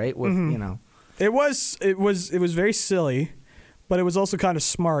crowd, right? With It was very silly, but it was also kind of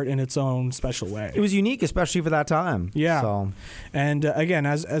smart in its own special way. It was unique, especially for that time. Yeah. So. And again,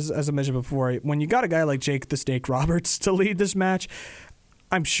 as I mentioned before, when you got a guy like Jake the Snake Roberts to lead this match,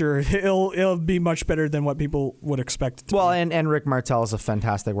 I'm sure it'll be much better than what people would expect it to be. And Rick Martel is a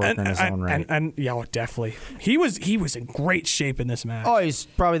fantastic worker in his own right. And definitely. He was in great shape in this match. Oh, he's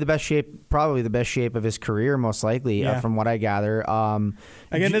probably the best shape of his career, most likely, from what I gather.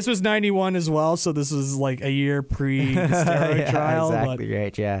 Again, this was 91 as well, so this was like a year pre-steroid trial. Exactly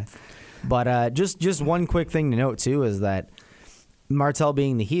right, yeah. But just one quick thing to note, too, is that Martel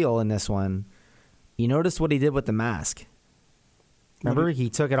being the heel in this one, you notice what he did with the mask. Remember, he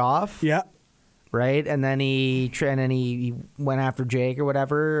took it off? Yeah. Right? And then he went after Jake or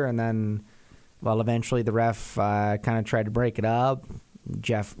whatever, and then, eventually the ref kind of tried to break it up.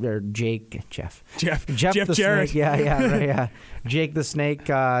 Jeff the Jarrett. Snake. Yeah, right, yeah. Jake the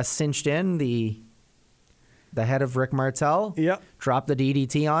Snake cinched in the head of Rick Martel. Yeah. Dropped the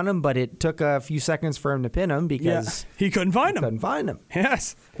DDT on him, but it took a few seconds for him to pin him because he couldn't find him.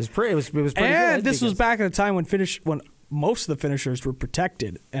 Yes. It was pretty good. And this was back at a time when most of the finishers were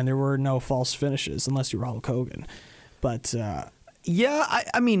protected, and there were no false finishes unless you were Hulk Hogan. But I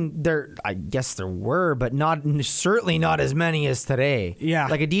mean, I guess there were, but certainly not as many as today. Yeah,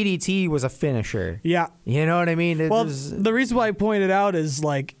 like a DDT was a finisher. Yeah, you know what I mean. The reason why I pointed out is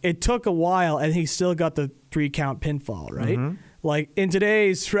like it took a while, and he still got the 3 count pinfall, right? Mm-hmm. Like in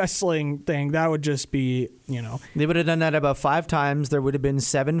today's wrestling thing, that would just be, They would have done that about 5 times. There would have been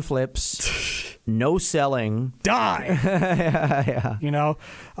 7 flips, no selling. Die.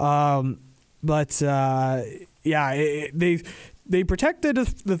 Yeah. They protected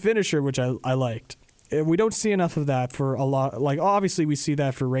the finisher, which I liked. We don't see enough of that for a lot. Like, obviously, we see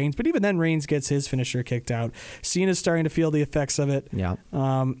that for Reigns, but even then, Reigns gets his finisher kicked out. Cena's starting to feel the effects of it. Yeah.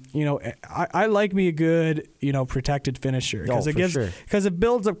 I like me a good, protected finisher because it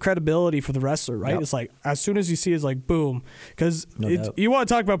builds up credibility for the wrestler, right? Yep. It's like as soon as you see, it's like boom, because you want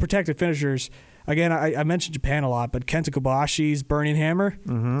to talk about protected finishers. Again, I mentioned Japan a lot, but Kenta Kobashi's Burning Hammer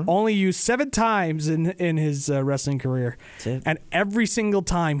only used 7 times in his wrestling career, and every single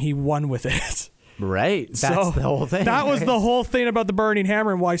time he won with it. Right. That's the whole thing. That was the whole thing about the Burning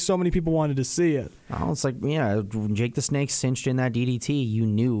Hammer and why so many people wanted to see it. Oh, it's like, when Jake the Snake cinched in that DDT, you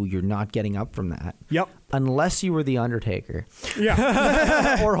knew you're not getting up from that. Yep. Unless you were The Undertaker.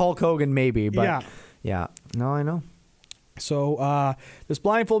 Yeah. Or Hulk Hogan, maybe. But yeah. No, I know. So this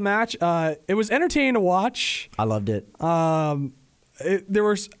blindfold match, it was entertaining to watch. I loved it. To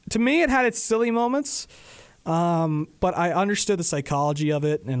me, it had its silly moments, but I understood the psychology of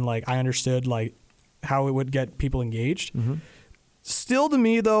it, and I understood how it would get people engaged. Still, to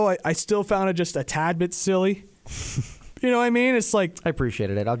me though, I still found it just a tad bit silly. You know what I mean? It's like I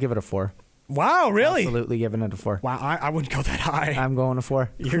appreciated it. I'll give it a 4. Wow, really? Absolutely giving it a 4. Wow, I wouldn't go that high. I'm going a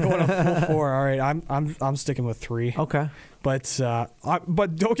 4. You're going a full 4. All right, I'm sticking with 3. Okay. But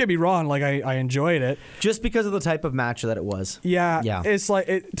don't get me wrong. I enjoyed it just because of the type of match that it was. Yeah. It's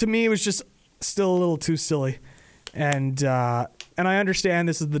to me, it was just still a little too silly, and I understand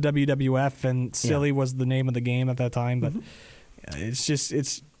this is the WWF, and silly was the name of the game at that time. But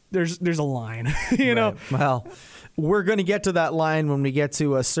there's a line, you know. Well, we're going to get to that line when we get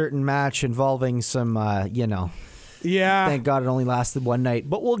to a certain match involving some, Yeah. Thank God it only lasted one night,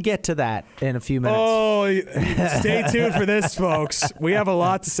 but we'll get to that in a few minutes. Oh, stay tuned for this, folks. We have a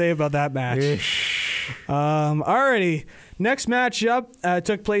lot to say about that match. Alrighty. Next match up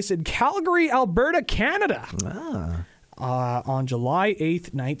took place in Calgary, Alberta, Canada. On July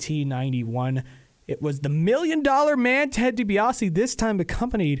 8th, 1991. It was the $1 Million Man, Ted DiBiase, this time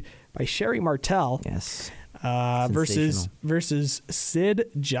accompanied by Sherry Martel. Yes. Versus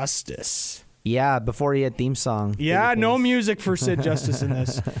Sid Justice. Yeah, before he had theme song. Yeah, no music for Sid Justice in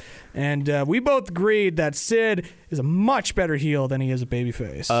this. And we both agreed that Sid is a much better heel than he is a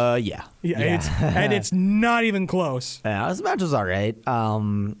babyface. Yeah. It's not even close. Yeah, this match was all right.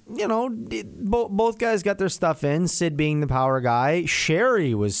 Both guys got their stuff in. Sid being the power guy.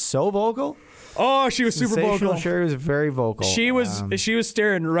 Sherry was so vocal. Oh, she was super vocal. Sherry was very vocal. She was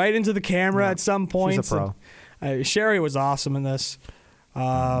staring right into the camera at some points. She's a pro. Sherry was awesome in this.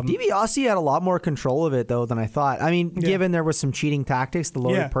 DiBiase had a lot more control of it though than I thought. I mean, given there was some cheating tactics, the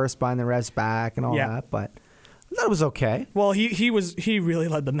loaded purse behind the ref's back and all that, but I thought it was okay. Well, he really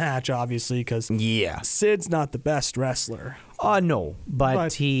led the match, obviously, because Sid's not the best wrestler. No,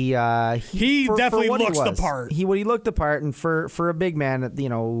 but he definitely looks the part. He looked the part, and for a big man that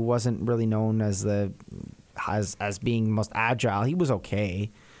who wasn't really known as being most agile, he was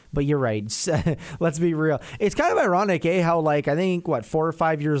okay. But you're right. Let's be real. It's kind of ironic, how I think 4 or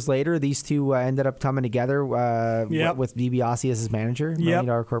 5 years later, these two ended up coming together with DiBiase as his manager, $1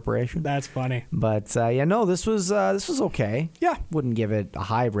 Million Corporation. That's funny. But this was okay. Yeah, wouldn't give it a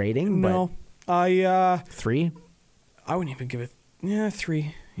high rating. No, but 3. I wouldn't even give it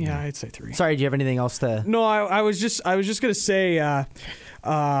 3. Yeah, I'd say 3. Sorry, do you have anything else to? No, I was just gonna say.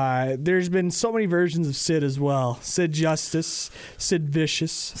 There's been so many versions of Sid as well. Sid Justice, Sid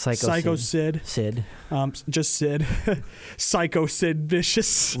Vicious, Psycho Sid. Just Sid. Psycho Sid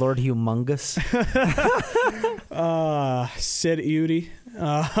Vicious. Lord Humongous. Sid Udy.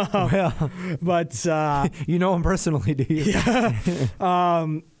 But you know him personally, do you? Yeah.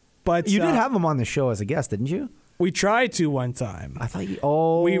 But you did have him on the show as a guest, didn't you? We tried to one time. I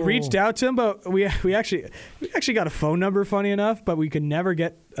thought we reached out to him, but we actually got a phone number, funny enough, but we could never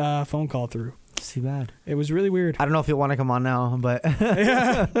get a phone call through. It's too bad. It was really weird. I don't know if he'll want to come on now, but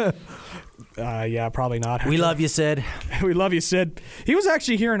yeah, probably not. We love you, Sid. We love you, Sid. He was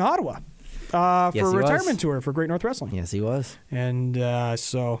actually here in Ottawa for a retirement tour for Great North Wrestling. Yes, he was. And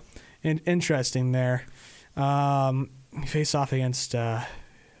interesting there. He faced off against I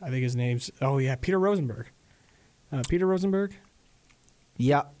think his name's Peter Rosenberg. Peter Rosenberg?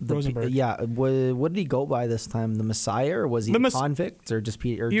 Yeah. Rosenberg. What did he go by this time? The Messiah? Or was he the convict? Or just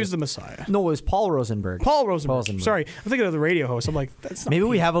Peter? He was the Messiah. No, it was Paul Rosenberg. Paul Rosenberg. Sorry. I'm thinking of the radio host. I'm like, that's not Maybe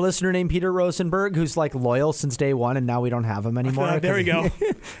we have a listener named Peter Rosenberg who's loyal since day one, and now we don't have him anymore. There we go.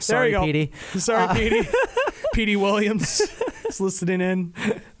 Sorry, there we go. Petey. Sorry, Petey. Petey Williams. Just listening in.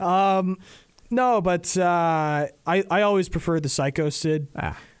 No, but I always preferred the Psycho Sid.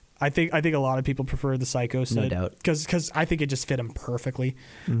 I think a lot of people prefer the Psycho Sid. No doubt. Because I think it just fit him perfectly.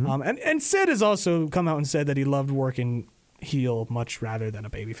 And Sid has also come out and said that he loved working heel much rather than a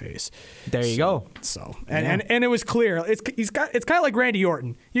babyface. There you go. So and it was clear. It's kind of like Randy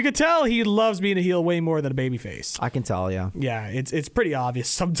Orton. You could tell he loves being a heel way more than a babyface. I can tell, yeah. Yeah, it's pretty obvious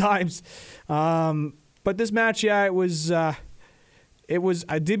sometimes. But this match, it was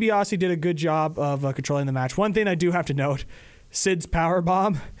DiBiase did a good job of controlling the match. One thing I do have to note, Sid's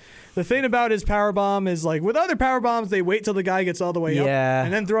powerbomb. The thing about his powerbomb is, like, with other powerbombs, they wait till the guy gets all the way up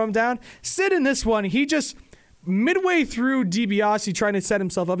and then throw him down. Sid in this one, he just, midway through DiBiase trying to set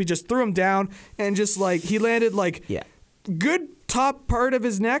himself up, he just threw him down and just, like, he landed, like, good top part of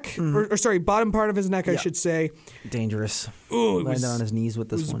his neck, or sorry, bottom part of his neck, I should say. Dangerous. Ooh, Landed on his knees with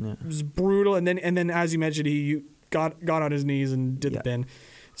this one. It was brutal. And then as you mentioned, he got on his knees and did the pin.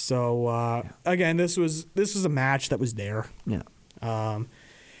 So again, this was a match that was there. Yeah.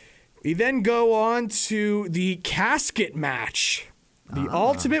 We then go on to the casket match. The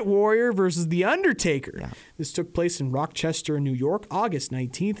Ultimate Warrior versus The Undertaker. Yeah. This took place in Rochester, New York, August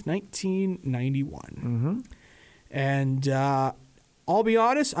 19th, 1991. And I'll be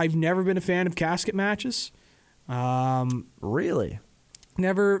honest, I've never been a fan of casket matches. Really?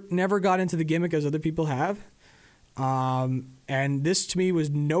 Never got into the gimmick as other people have. And this to me was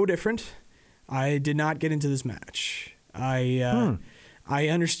no different. I did not get into this match. I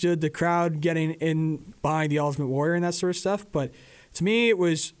understood the crowd getting in behind the Ultimate Warrior and that sort of stuff, but to me it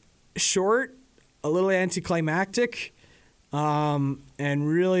was short, a little anticlimactic, and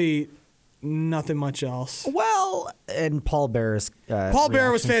really nothing much else. Well, and Paul Bear's Paul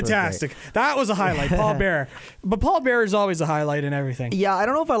Bear was fantastic. That was a highlight, Paul Bear. But Paul Bear is always a highlight in everything. Yeah, I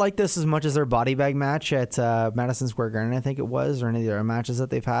don't know if I like this as much as their body bag match at Madison Square Garden, I think it was, or any of the other matches that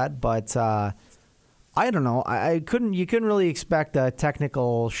they've had. But I don't know. You couldn't really expect a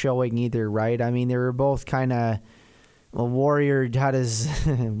technical showing either, right? I mean, they were both kind of. Well, Warrior had his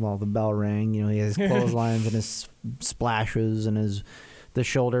the bell rang. You know, he has his clotheslines and his splashes and the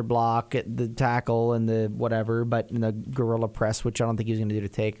shoulder block, the tackle, and the whatever, but in the gorilla press, which I don't think he was going to do to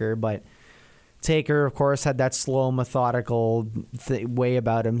Taker. But Taker, of course, had that slow, methodical way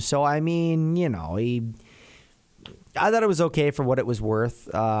about him. So, I mean, you know, I thought it was okay for what it was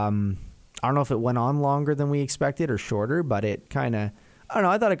worth. I don't know if it went on longer than we expected or shorter, but it kind of, I don't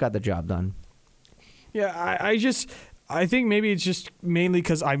know, I thought it got the job done. Yeah, I think maybe it's just mainly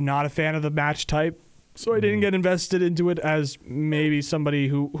because I'm not a fan of the match type. So I didn't get invested into it as maybe somebody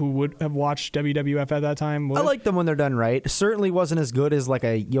who would have watched WWF at that time would. I like them when they're done right. It certainly wasn't as good as like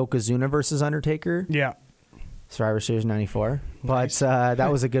a Yokozuna versus Undertaker. Yeah. Survivor Series 94. Nice. But that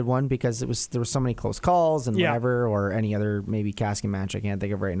was a good one because there were so many close calls and whatever, or any other maybe casket match I can't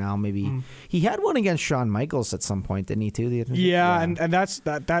think of right now. Maybe he had one against Shawn Michaels at some point, didn't he, too? And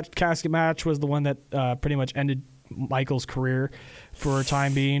that casket match was the one that pretty much ended Michael's career for a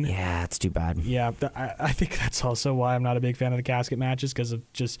time being. Yeah, it's too bad. Yeah, I think that's also why I'm not a big fan of the casket matches, because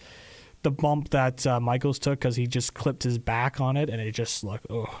of just the bump that Michaels took, because he just clipped his back on it, and it just looked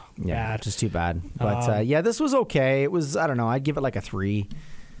bad. Just too bad. But this was okay. It was, I don't know, I'd give it like a 3.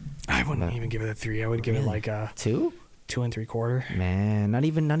 I wouldn't even give it a 3. I would give it like a 2? 2 3/4. Man, not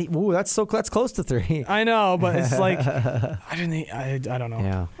even. Ooh, that's close to 3. I know, but it's like I don't know.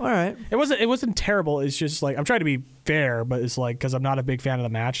 Yeah. All right. It wasn't terrible. It's just like, I'm trying to be fair, but it's like, because I'm not a big fan of the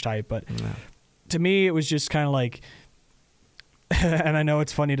match type. But to me, it was just kind of like, and I know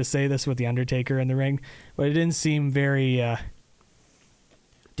it's funny to say this with the Undertaker in the ring, but it didn't seem very.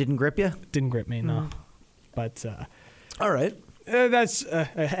 Didn't grip you? Didn't grip me, no. But all right. That's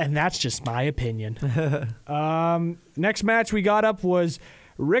just my opinion. Next match we got up was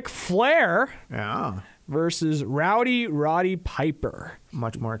Ric Flair versus Roddy Piper.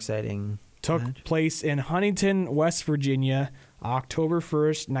 Much more exciting. Took place in Huntington, West Virginia, October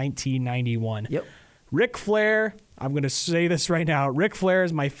 1st, 1991. Yep. Ric Flair, I'm going to say this right now. Ric Flair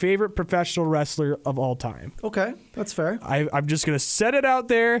is my favorite professional wrestler of all time. Okay, that's fair. I'm just going to set it out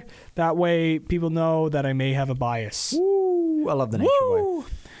there. That way people know that I may have a bias. Woo! I love the Nature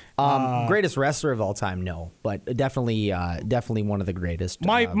Boy. Greatest wrestler of all time, no. But definitely one of the greatest.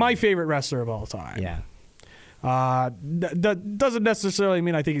 My favorite wrestler of all time. Yeah. That doesn't necessarily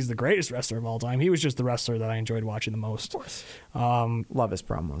mean I think he's the greatest wrestler of all time. He was just the wrestler that I enjoyed watching the most. Of course. Love his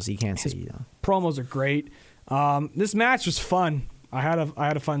promos. You can't say promos are great. This match was fun. I had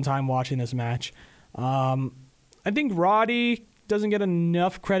a fun time watching this match. I think Roddy doesn't get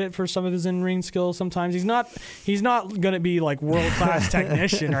enough credit for some of his in-ring skills. Sometimes he's not going to be like world-class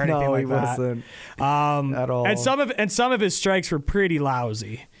technician or anything no, like he that. wasn't at all. And some of his strikes were pretty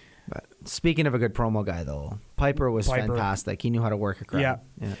lousy. But speaking of a good promo guy, though, Piper was fantastic. He knew how to work a crowd.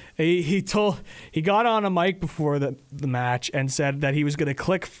 Yeah. He got on a mic before the match and said that he was going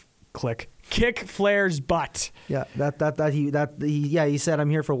to kick Flair's butt. Yeah, he said, "I'm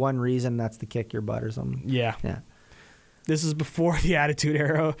here for one reason, that's to kick your butt" or something. Yeah. This is before the Attitude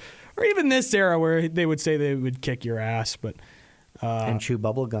Era, or even this era where they would say they would kick your ass, but and chew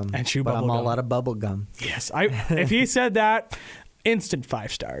bubble gum. But I'm all out of bubble gum. Yes, if he said that, instant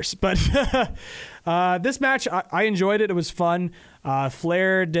 5 stars. But this match, I enjoyed it. It was fun.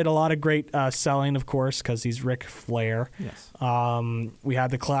 Flair did a lot of great selling, of course, because he's Ric Flair. Yes. We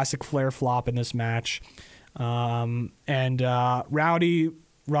had the classic Flair flop in this match. And Roddy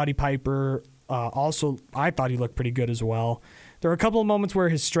Piper, also, I thought he looked pretty good as well. There were a couple of moments where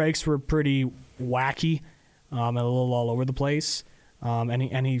his strikes were pretty wacky and a little all over the place.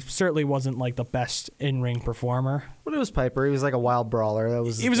 And he certainly wasn't like the best in-ring performer. But it was Piper. He was like a wild brawler.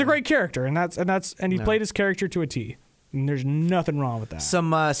 He was a great character, and he played his character to a T. And there's nothing wrong with that.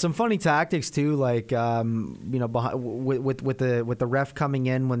 Some funny tactics too, like with the ref coming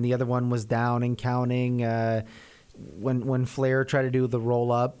in when the other one was down and counting. When Flair tried to do the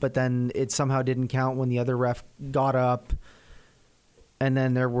roll up, but then it somehow didn't count when the other ref got up, and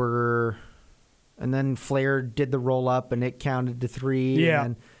then Flair did the roll up and it counted to 3. Yeah.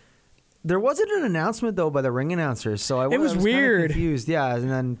 And there wasn't an announcement though by the ring announcers, so I was weird. Confused. Yeah, and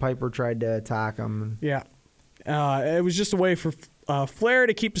then Piper tried to attack him. Yeah. It was just a way for Flair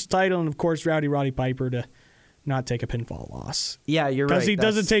to keep his title, and of course Roddy Piper to not take a pinfall loss. Yeah, you're right. Because he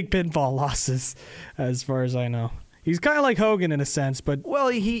doesn't take pinfall losses, as far as I know. He's kind of like Hogan in a sense, but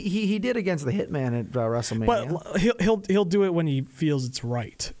he did against the Hitman at WrestleMania. But he'll do it when he feels it's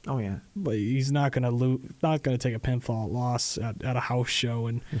right. Oh yeah, but he's not gonna take a pinfall loss at a house show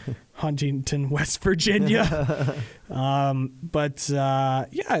in Huntington, West Virginia. I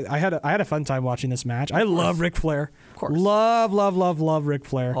had a fun time watching this match. I love Ric Flair. Of course, love Ric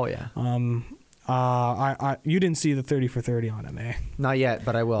Flair. Oh yeah. You didn't see the 30 for 30 on him, eh? Not yet,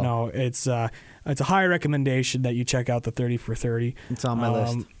 but I will. No, it's a high recommendation that you check out the 30 for 30. It's on my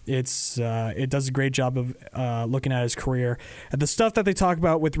list. It does a great job of looking at his career. And the stuff that they talk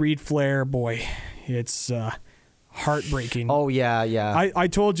about with Reed Flair, boy, it's heartbreaking. Oh, yeah. I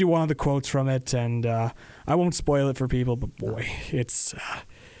told you one of the quotes from it, and I won't spoil it for people, but boy, it's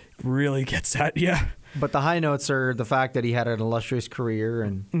really gets at you. But the high notes are the fact that he had an illustrious career,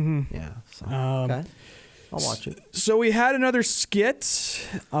 and so, okay. I'll watch it. So we had another skit.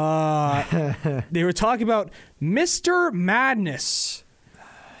 They were talking about Mr. Madness.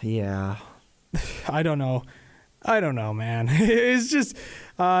 Yeah. I don't know, man. It's just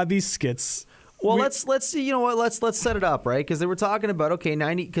these skits. Well, let's see. You know what? Let's set it up, right? Because they were talking about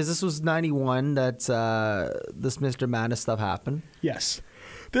 90. Because this was 91 that this Mr. Madness stuff happened. Yes.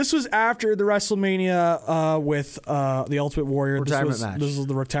 This was after the WrestleMania with the Ultimate Warrior. Match. This was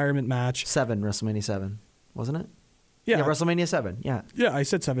the retirement match. WrestleMania 7, wasn't it? Yeah, WrestleMania 7. Yeah. Yeah, I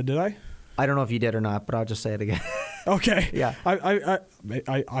said 7. Did I? I don't know if you did or not, but I'll just say it again. Okay. Yeah. I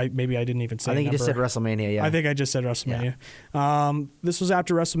maybe I didn't even say. I think you just said WrestleMania. Yeah. I think I just said WrestleMania. Yeah. This was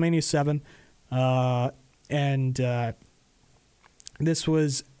after WrestleMania 7, and this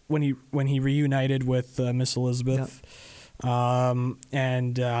was when he reunited with Miss Elizabeth. Yep.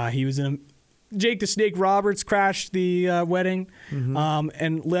 And he was in Jake the Snake Roberts crashed the wedding,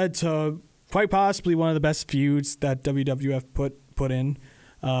 and led to quite possibly one of the best feuds that WWF put in,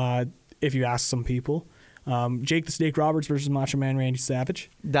 if you ask some people. Jake the Snake Roberts versus Macho Man Randy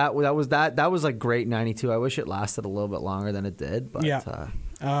Savage. That was like great 92. I wish it lasted a little bit longer than it did, but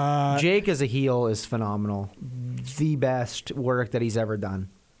Jake as a heel is phenomenal. The best work that he's ever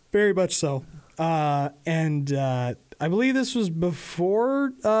done. Very much so. I believe this was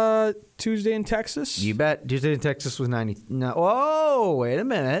before Tuesday in Texas. You bet. Tuesday in Texas was 90. No. Oh, wait a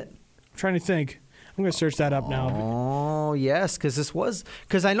minute. I'm trying to think. I'm going to search that up now. Oh, yes,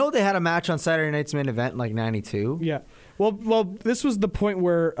 because I know they had a match on Saturday Night's Main Event in like 92. Yeah. Well, this was the point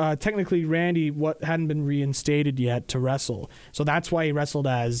where technically Randy hadn't been reinstated yet to wrestle. So that's why he wrestled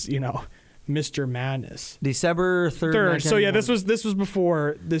as, Mr. Madness. December 3rd. So yeah, this was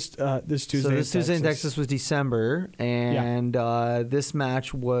before this Tuesday. So this Tuesday in Texas was December, and this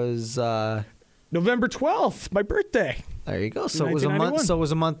match was November 12th, my birthday. There you go. So it was a month. So it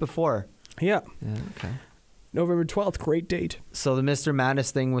was a month before. Yeah. Okay. November 12th, great date. So the Mr.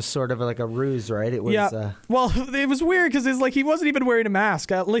 Madness thing was sort of like a ruse, right? It was. Yeah. Well, it was weird because it's like he wasn't even wearing a mask.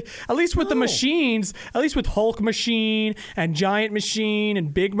 At least with the machines, at least with Hulk Machine and Giant Machine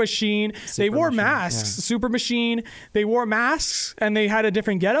and Big Machine, they wore masks. Yeah. Super Machine, they wore masks and they had a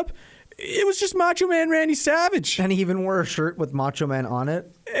different getup. It was just Macho Man Randy Savage. And he even wore a shirt with Macho Man on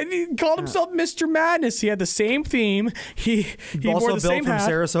it. And he called himself Mr. Madness. He had the same theme. He also wore the built same from hat.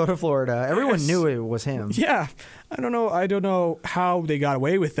 Sarasota, Florida. Everyone knew it was him. Yeah. I don't know how they got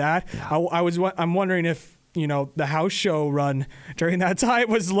away with that. Yeah. I'm wondering if, the house show run during that time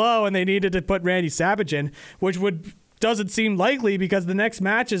was low and they needed to put Randy Savage in, which doesn't seem likely because the next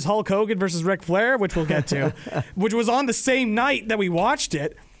match is Hulk Hogan versus Ric Flair, which we'll get to, which was on the same night that we watched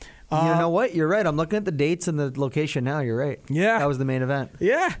it. You know what? You're right. I'm looking at the dates and the location now. You're right. Yeah. That was the main event.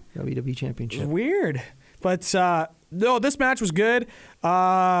 Yeah. WWE Championship. Weird. But, no, this match was good.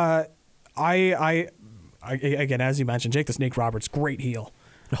 Again, as you mentioned, Jake the Snake Roberts, great heel.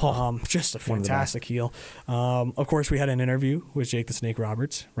 Just a fantastic heel. Of course, we had an interview with Jake the Snake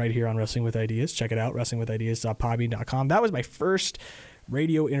Roberts right here on Wrestling with Ideas. Check it out, wrestlingwithideas.podbean.com. That was my first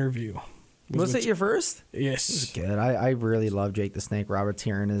radio interview. Was it your first? Yes. It was good. I really love Jake the Snake Roberts,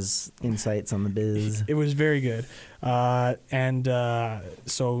 hearing his insights on the biz. It was very good. So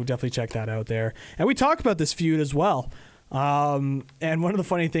definitely check that out there. And we talked about this feud as well. And one of the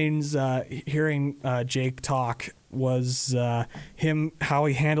funny things hearing Jake talk was how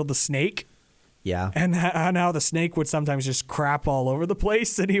he handled the snake. Yeah. And how the snake would sometimes just crap all over the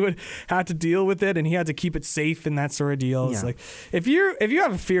place and he would have to deal with it and he had to keep it safe and that sort of deal. Yeah. It's like, if you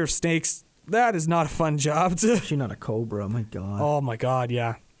have a fear of snakes, that is not a fun job. Especially not a cobra. My God. Oh, my God,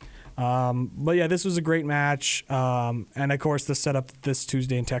 yeah. But, yeah, this was a great match. And, of course, the setup this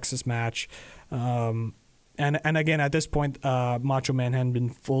Tuesday in Texas match. And again, at this point, Macho Man hadn't been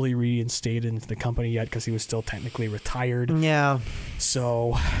fully reinstated into the company yet because he was still technically retired. Yeah.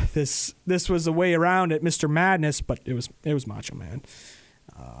 So this was a way around it, Mr. Madness, but it was Macho Man.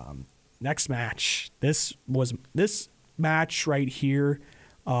 Next match. This match right here.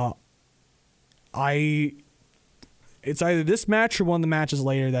 It's either this match or one of the matches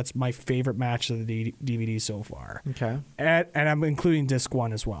later that's my favorite match of the DVD so far. Okay. And I'm including disc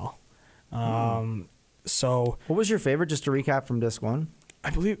 1 as well. So what was your favorite, just to recap, from disc 1? I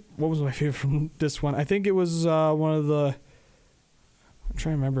believe, what was my favorite from disc 1? I think it was one of the, I'm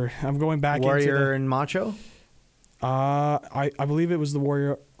trying to remember. I'm going back Warrior and Macho? I believe it was the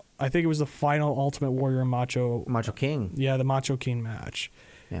Warrior. I think it was the final Ultimate Warrior and Macho King. Yeah, the Macho King match.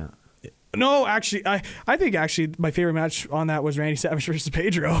 Yeah. No, actually, I think my favorite match on that was Randy Savage versus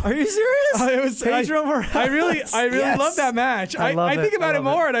Pedro. Are you serious? It was Pedro Morales. I really Yes. love that match. I think about it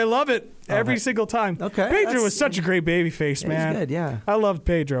more, and I love it every single time. Okay, Pedro was such a great babyface, man. He's good, yeah. I loved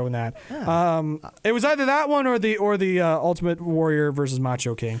Pedro in that. Yeah. It was either that one or the Ultimate Warrior versus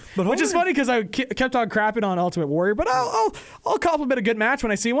Macho King, which is funny because I kept on crapping on Ultimate Warrior, but I'll compliment a good match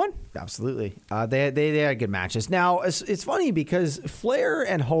when I see one. Absolutely. They had good matches. Now, it's funny because Flair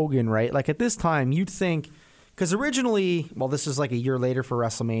and Hogan, right? Like at this time, you'd think, because originally, well, this is like a year later for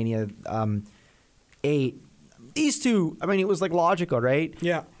WrestleMania 8. These two, I mean, it was like logical, right?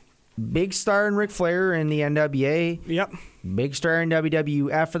 Yeah. Big star in Ric Flair in the NWA. Yep. Big star in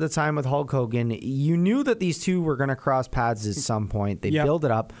WWF for the time with Hulk Hogan. You knew that these two were going to cross paths at some point. They build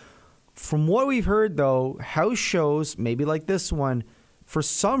it up. From what we've heard, though, house shows, maybe like this one, for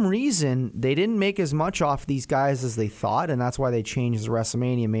some reason, they didn't make as much off these guys as they thought, and that's why they changed the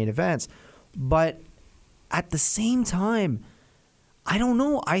WrestleMania main events. But at the same time, I don't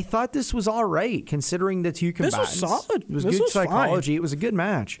know. I thought this was all right, considering the two combatants. This was solid. It was good good psychology. Fine. It was a good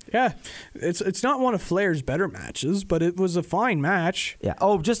match. Yeah. It's not one of Flair's better matches, but it was a fine match. Yeah.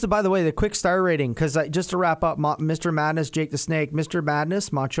 Oh, by the way, the quick star rating, because just to wrap up, Mr. Madness, Jake the Snake. Mr.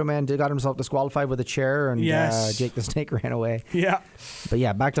 Madness, Macho Man got himself disqualified with a chair, and Jake the Snake ran away. Yeah. But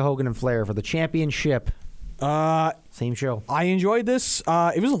yeah, back to Hogan and Flair for the championship. Same show. I enjoyed this.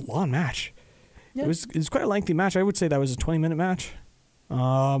 It was a long match. Yeah. It was quite a lengthy match. I would say that was a 20-minute match.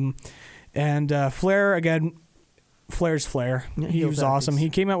 And Flair, again, Flair's Flair. Yeah, he was awesome. He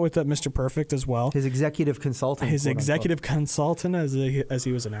came out with Mr. Perfect as well. His executive consultant. As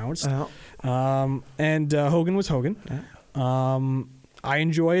he was announced. And Hogan was Hogan. I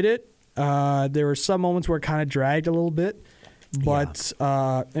enjoyed it. There were some moments where it kind of dragged a little bit. But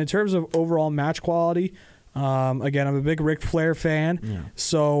in terms of overall match quality, again, I'm a big Ric Flair fan,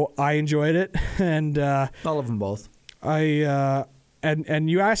 so I enjoyed it. And I love them both. And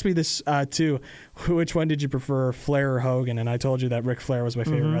you asked me this too, which one did you prefer, Flair or Hogan? And I told you that Ric Flair was my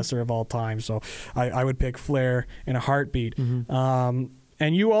favorite wrestler of all time, so I would pick Flair in a heartbeat.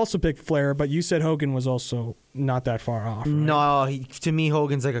 And you also picked Flair, but you said Hogan was also not that far off. Right? No, to me,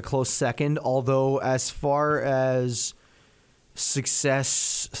 Hogan's like a close second. Although, as far as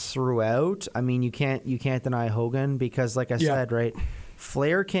success throughout, I mean, you can't deny Hogan because, like I said, right,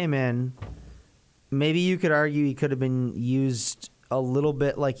 Flair came in. Maybe you could argue he could have been used a little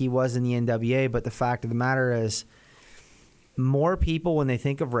bit like he was in the NWA, but the fact of the matter is, more people, when they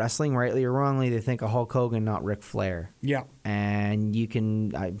think of wrestling, rightly or wrongly, they think of Hulk Hogan, not Ric Flair. Yeah. And you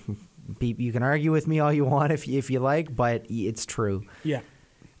can argue with me all you want if you like, but it's true. Yeah.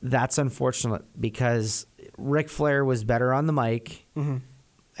 That's unfortunate because Ric Flair was better on the mic,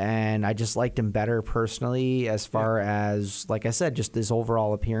 and I just liked him better personally as far as, like I said, just his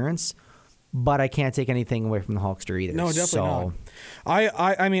overall appearance. But I can't take anything away from the Hulkster either. No, definitely not.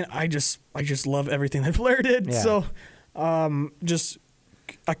 I mean, I just love everything that Flair did. Yeah. So, just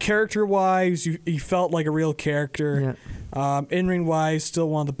a character-wise, he felt like a real character. Yeah. In-ring wise, still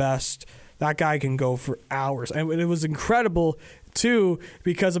one of the best. That guy can go for hours, and it was incredible too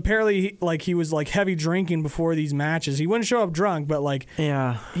because apparently, he was like heavy drinking before these matches. He wouldn't show up drunk, but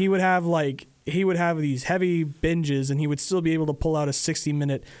he would have these heavy binges, and he would still be able to pull out a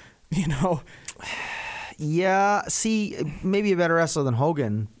 60-minute. Yeah, see, maybe a better wrestler than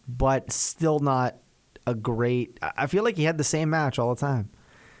Hogan, but still not a great. I feel like he had the same match all the time.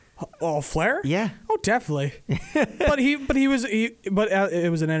 Oh, Flair? Yeah. Oh, definitely. but it was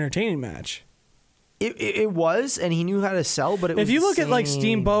an entertaining match. It was, and he knew how to sell. But if you look at like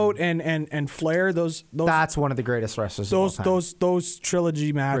Steamboat and Flair, those that's one of the greatest wrestlers. Of all time. Those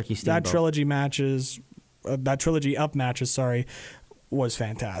trilogy matches, that trilogy up matches. Sorry. Was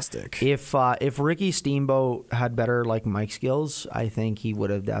fantastic. If Ricky Steamboat had better mic skills, I think he would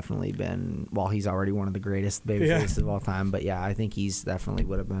have definitely been. Well, he's already one of the greatest babyfaces of all time. But yeah, I think he's definitely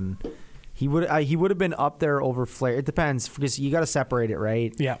would have been. He would have been up there over Flair. It depends because you got to separate it,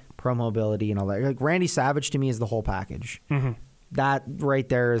 right? Yeah. Promo ability and all that. Like Randy Savage to me is the whole package. Mm-hmm. That right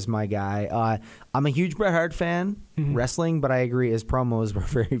there is my guy. I'm a huge Bret Hart fan, wrestling, but I agree his promos were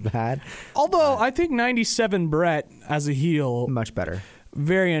very bad. Although I think 97 Bret as a heel much better,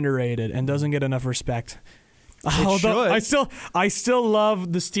 very underrated, and doesn't get enough respect. Although I still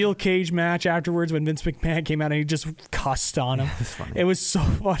love the steel cage match afterwards when Vince McMahon came out and he just cussed on him. It was so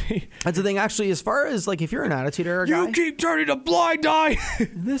funny. That's the thing. Actually, as far as if you're an Attitude Era guy, you keep turning a blind eye.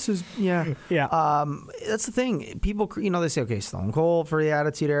 This is yeah. That's the thing. People, they say, okay, Stone Cold for the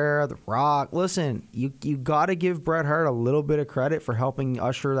Attitude Era, The Rock. Listen, you got to give Bret Hart a little bit of credit for helping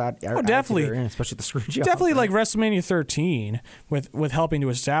usher that. Definitely, era in, especially the screw job. Definitely, like WrestleMania 13 with helping to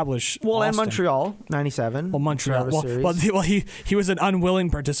establish. Well, Austin. And Montreal '97. Well, Montreal. Well, he was an unwilling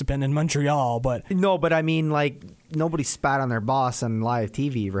participant in Montreal, but no, but I mean, nobody spat on their boss on live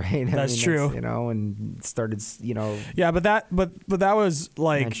TV, right? That's true. And started, Yeah, but that was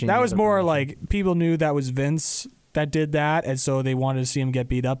that was more like people knew that was Vince that did that, and so they wanted to see him get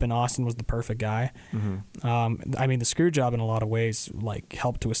beat up, and Austin was the perfect guy. Mm-hmm. I mean, the screw job in a lot of ways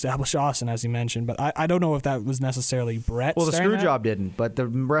helped to establish Austin, as you mentioned, but I don't know if that was necessarily Bret. Well, the screw job didn't, but the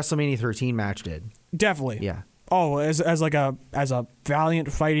WrestleMania 13 match did. Definitely. Yeah. Oh, as a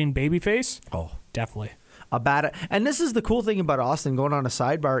valiant fighting babyface? Oh, definitely. And this is the cool thing about Austin, going on a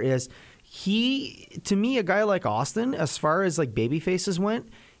sidebar, is to me, a guy like Austin, as far as babyfaces went,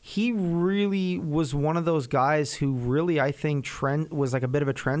 he really was one of those guys who really, I think, was a bit of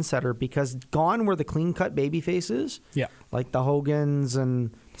a trendsetter, because gone were the clean-cut babyfaces. Yeah. Like the Hogans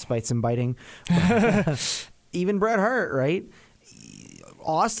and, despite some biting, even Bret Hart, right?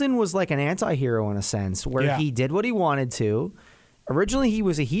 Austin was like an anti-hero in a sense, where he did what he wanted to. Originally, he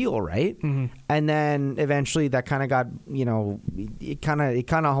was a heel, right? Mm-hmm. And then eventually that kind of got, it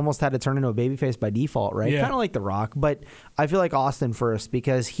kind of almost had to turn into a babyface by default, right? Yeah. Kind of like The Rock. But I feel like Austin first,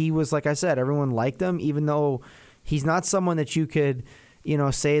 because he was, like I said, everyone liked him, even though he's not someone that you could,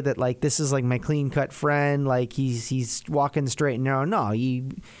 say that this is my clean-cut friend, he's walking straight and narrow. No,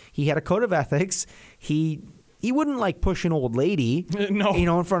 he had a code of ethics. He wouldn't push an old lady,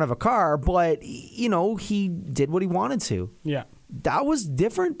 in front of a car, but he did what he wanted to. Yeah, that was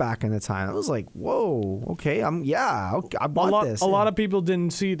different back in the time. It was like, whoa, okay, I bought this. A lot of people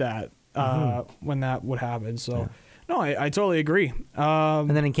didn't see that when that would happen. So, no, I totally agree. And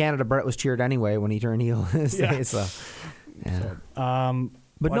then in Canada, Bret was cheered anyway when he turned heel. But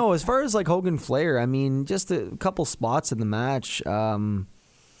no, as far as Hogan Flair, I mean, just a couple spots in the match. Trying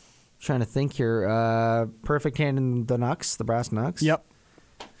to think here. Perfect hand in the Nux, the brass Nux. Yep.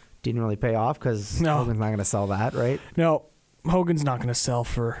 Didn't really pay off because Hogan's not going to sell that, right? No, Hogan's not going to sell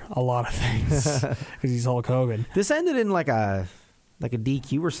for a lot of things because he's Hulk Hogan. This ended in like a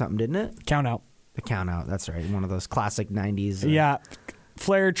DQ or something, didn't it? Count out. The count out. That's right. One of those classic 90s. Yeah.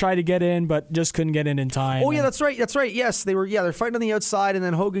 Flair tried to get in, but just couldn't get in time. Oh, yeah, that's right. Yes, they're fighting on the outside, and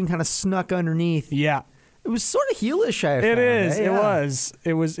then Hogan kind of snuck underneath. Yeah. It was sort of heelish, I found. It is. Eh? It was.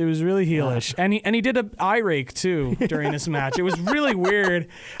 It was really heelish. And he did an eye rake, too, during this match. It was really weird.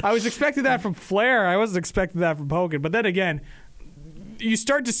 I was expecting that from Flair. I wasn't expecting that from Hogan. But then again, you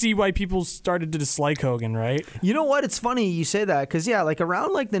start to see why people started to dislike Hogan, right? You know what? It's funny you say that because,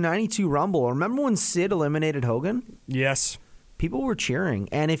 around the 92 Rumble, remember when Sid eliminated Hogan? Yes. People were cheering.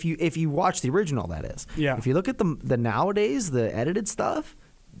 And if you watch the original, that is. Yeah. If you look at the nowadays, the edited stuff,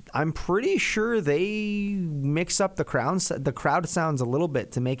 I'm pretty sure they mix up the crowd sounds a little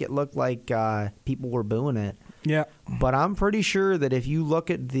bit to make it look like people were booing it. Yeah. But I'm pretty sure that if you look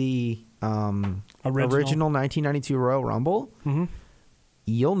at the original 1992 Royal Rumble,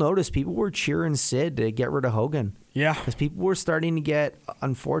 you'll notice people were cheering Sid to get rid of Hogan. Yeah. Because people were starting to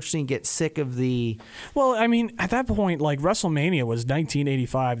unfortunately get sick of the... Well, I mean, at that point, WrestleMania was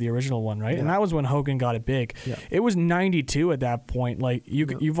 1985, the original one, right? Yeah. And that was when Hogan got it big. Yeah. It was 92 at that point.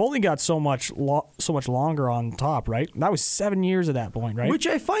 You've only got so much longer on top, right? That was 7 years at that point, right? Which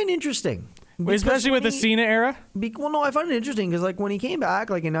I find interesting. Especially with the Cena era? Well, no, I find it interesting because when he came back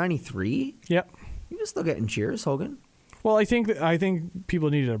in 93, yep, he was still getting cheers, Hogan. Well, I think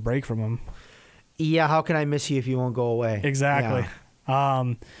people needed a break from him. Yeah, how can I miss you if you won't go away? Exactly.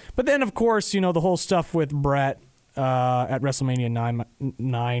 Yeah. But then, of course, the whole stuff with Brett at WrestleMania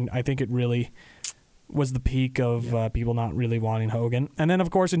 9, I think it really was the peak of people not really wanting Hogan. And then, of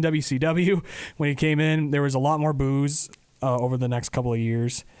course, in WCW, when he came in, there was a lot more boos over the next couple of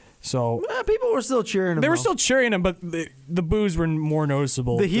years. So people were still cheering him. They were still cheering him, but the boos were more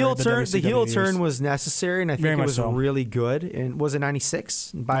noticeable. The heel turn was necessary, and I think it was really good. And was it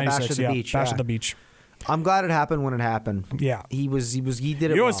 96? By Bash at the Beach. Bash at the Beach. I'm glad it happened when it happened. Yeah, he did it.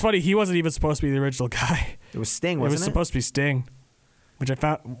 You know what's funny? He wasn't even supposed to be the original guy. It was Sting, wasn't it? It was supposed to be Sting, which I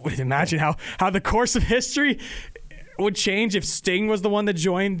found. Imagine how the course of history would change if Sting was the one that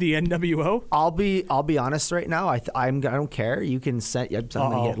joined the NWO. I'll be honest right now. I don't care. You can set. I'm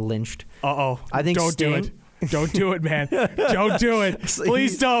gonna get lynched. I think don't Sting, do it. Don't do it, man. Don't do it.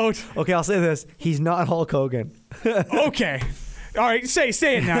 Please don't. Okay, I'll say this. He's not Hulk Hogan. Okay. All right. Say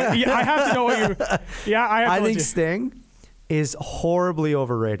it now. Yeah, I have to know what you. Yeah, I think Sting is horribly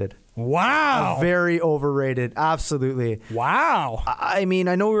overrated. Wow. Very overrated. Absolutely. Wow. I mean,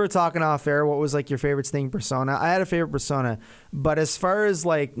 I know we were talking off air. What was your favorite Sting persona? I had a favorite persona, but as far as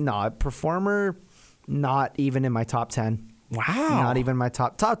performer, not even in my top 10. Wow. Not even my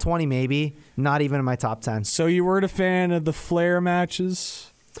top 20 maybe. Not even in my top 10. So you weren't a fan of the Flair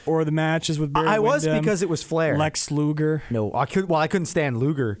matches? Or the matches with Barry Windham? Was because it was Flair. Lex Luger? No, I couldn't stand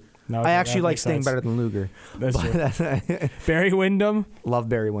Luger. No, I actually like Sting better than Luger. That's true. Barry Windham? Love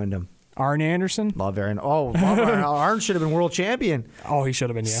Barry Windham. Arn Anderson? Love Arn. Oh, love Arn. Arn should have been world champion. Oh, he should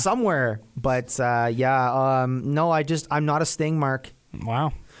have been, yeah. Somewhere. But, no, I'm not a Sting mark.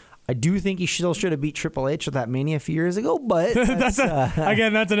 Wow. I do think he still should have beat Triple H at that Mania a few years ago, but... that's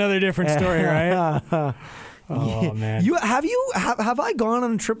another different story, right? Oh, man. Have I gone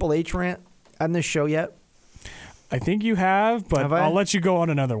on a Triple H rant on this show yet? I think you have, but I'll let you go on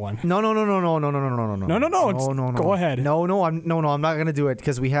another one. No. No. Go ahead. No. I'm not gonna do it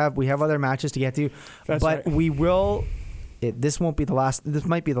because we have other matches to get to. That's right. We will. This won't be the last. This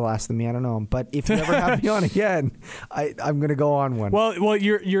might be the last of me. I don't know. But if you ever have me on again, I'm gonna go on one. Well,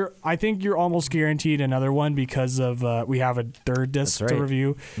 you're. I think you're almost guaranteed another one because of we have a third disc to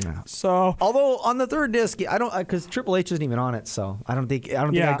review. Yeah. So, although on the third disc, I don't because Triple H isn't even on it, so I don't think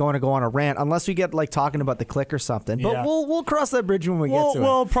I'm going to go on a rant unless we get talking about the Click or something. But we'll cross that bridge when we get to it.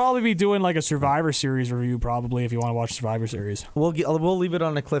 We'll probably be doing a Survivor Series review probably if you want to watch Survivor Series. We'll leave it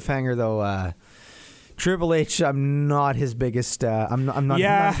on a cliffhanger though. Triple H, I'm not his biggest. I'm not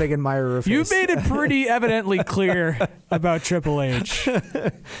a big admirer of his. You made it pretty evidently clear about Triple H.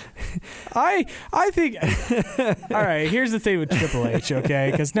 I think. All right, here's the thing with Triple H, okay?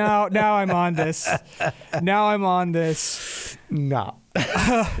 Because now I'm on this. No.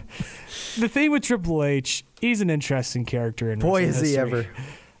 The thing with Triple H, he's an interesting character in wrestling Boy, is he history.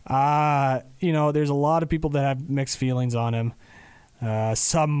 ever. There's a lot of people that have mixed feelings on him.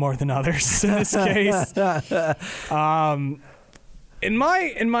 Some more than others in this case. In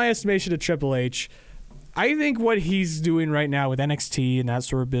my estimation of Triple H, I think what he's doing right now with NXT and that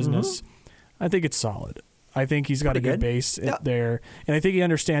sort of business, I think it's solid. I think he's got a good base there, and I think he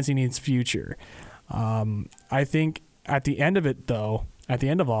understands he needs future. I think at the end of it, though, at the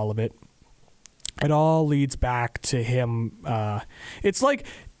end of all of it, it all leads back to him. It's like.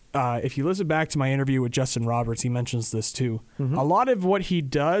 If you listen back to my interview with Justin Roberts, he mentions this too. A lot of what he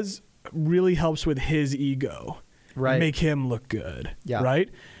does really helps with his ego. Right. make him look good. Yeah. Right?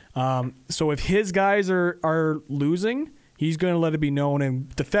 So if his guys are losing, he's going to let it be known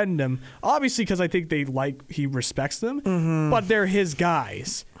and defend them. Obviously, because I think he respects them, but they're his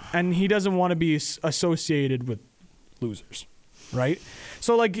guys, and he doesn't want to be associated with losers, right?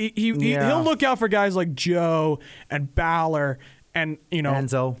 So like he'll look out for guys like Joe and Balor and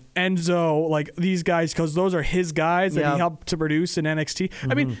Enzo, like these guys, because those are his guys that he helped to produce in NXT.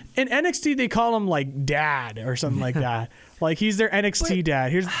 I mean, in NXT they call him like dad or something like that. Like he's their NXT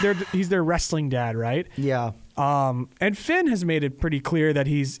dad. He's their wrestling dad, right? Yeah. And Finn has made it pretty clear that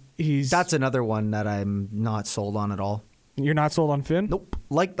he's. That's another one that I'm not sold on at all. You're not sold on Finn? Nope.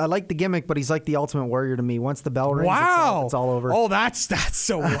 I like the gimmick, but he's like the Ultimate Warrior to me. Once the bell rings, it's all over. Oh, that's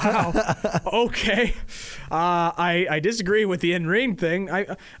so wow. Okay. I disagree with the in-ring thing.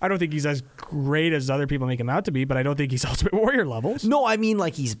 I don't think he's as great as other people make him out to be, but I don't think he's Ultimate Warrior levels. No, I mean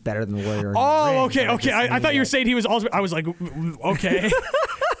like he's better than the Warrior. Oh, okay. I thought you were saying he was Ultimate. I was like, okay.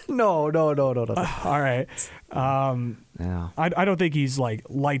 No. All right. Yeah. I don't think he's like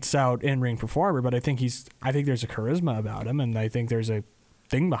lights out in-ring performer, but I think there's a charisma about him, and I think there's a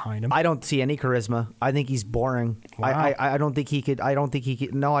thing behind him. I don't see any charisma. I think he's boring. Wow. I don't think he could.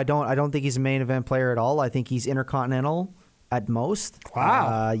 No, I don't think he's a main event player at all. I think he's intercontinental at most.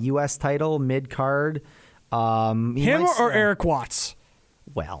 Wow. U.S. title, mid card. Him or Eric Watts?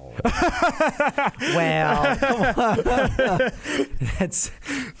 Well, come on. That's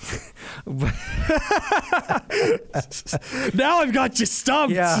now I've got you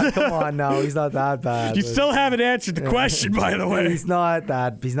stumped. Yeah, come on now. He's not that bad. You still haven't answered the question, by the way. He's not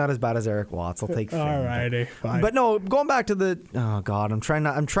as bad as Eric Watts. I'll take Finn. All righty, fine. But no, going back to the God,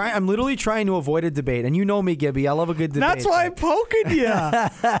 I'm literally trying to avoid a debate, and you know me, Gibby. I love a good debate. That's why I'm poking you.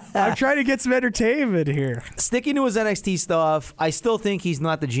 I'm trying to get some entertainment here. Sticking to his NXT stuff, I still think he's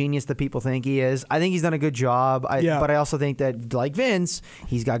not the genius that people think he is. I think he's done a good job. But I also think that, like Vince,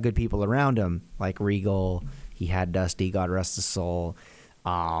 he's got good people around him, like Regal. He had Dusty, God rest his soul.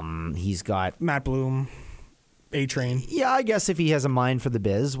 He's got Matt Bloom, A-Train. Yeah, I guess if he has a mind for the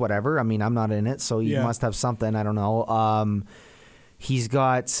biz, whatever. I mean, I'm not in it, so he must have something. I don't know. He's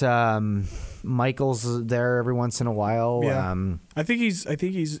got Michaels there every once in a while. Yeah. I think he's. Of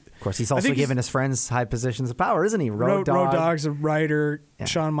course, he's also given his friends high positions of power, isn't he? Road Dogg's a writer. Yeah.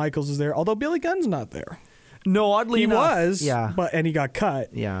 Shawn Michaels is there, although Billy Gunn's not there. No, oddly enough, he was. Yeah, and he got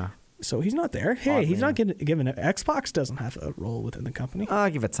cut. Yeah. So he's not there. Hey, oddly he's not given it. Xbox doesn't have a role within the company.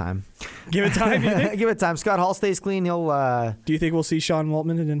 Give it time. Give it time, you think? Give it time. Scott Hall stays clean. He'll. Do you think we'll see Sean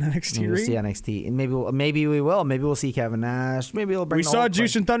Waltman in NXT? We'll see NXT. And maybe we will. Maybe we'll see Kevin Nash. Maybe we'll bring. We saw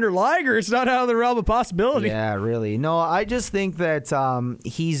Jushin Thunder Liger. It's not out of the realm of possibility. Yeah, really. No, I just think that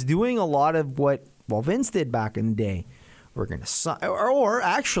he's doing a lot of what Vince did back in the day. We're gonna sign, or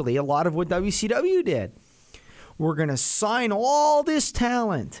actually a lot of what WCW did. We're gonna sign all this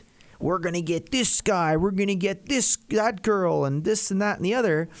talent. We're going to get this guy, we're going to get that girl, and this and that and the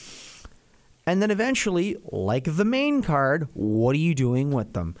other. And then eventually, like the main card, what are you doing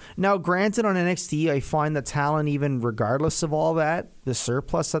with them? Now, granted, on NXT, I find the talent, even regardless of all that, the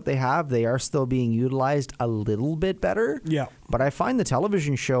surplus that they have, they are still being utilized a little bit better. Yeah. But I find the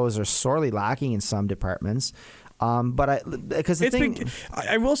television shows are sorely lacking in some departments. I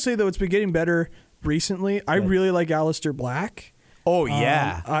will say, though, it's been getting better recently. I really like Aleister Black. Oh,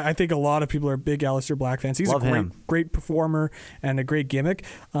 yeah. I think a lot of people are big Aleister Black fans. He's a great performer and a great gimmick.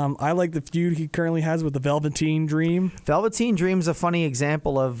 I like the feud he currently has with the Velveteen Dream. Velveteen Dream's a funny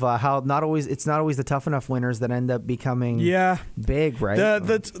example of how it's not always the tough enough winners that end up becoming big, right?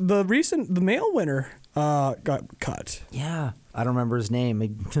 The male winner got cut. Yeah. I don't remember his name.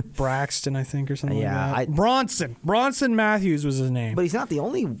 Braxton, I think, or something like that. Bronson Matthews was his name. But he's not the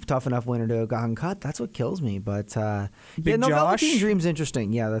only tough enough winner to have gotten cut. That's what kills me. But Josh. Velveteen Dream's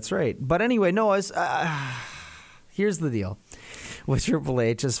interesting. Yeah, that's right. But anyway, no, here's the deal with Triple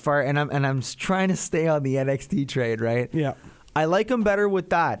H and I'm trying to stay on the NXT train, right? Yeah. I like him better with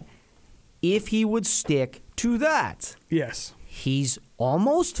that. If he would stick to that. Yes. He's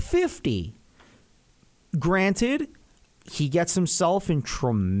almost 50. Granted, he gets himself in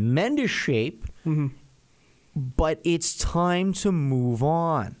tremendous shape, but it's time to move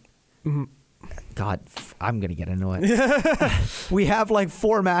on. Mm-hmm. God, I'm going to get annoyed. We have like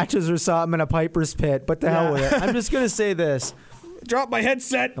 4 matches or something in a Piper's Pit, but the hell with it. I'm just going to say this. Drop my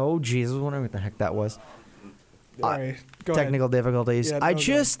headset. Oh, jeez. I was wondering what the heck that was. Technical difficulties.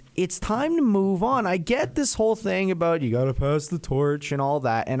 Yeah, it's time to move on. I get this whole thing about you got to pass the torch and all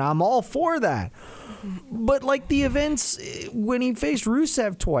that, and I'm all for that. But like the events, when he faced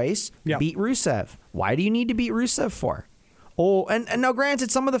Rusev twice, beat Rusev. Why do you need to beat Rusev for? whole and now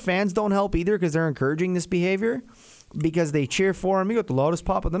granted, some of the fans don't help either because they're encouraging this behavior because they cheer for him. You got the loudest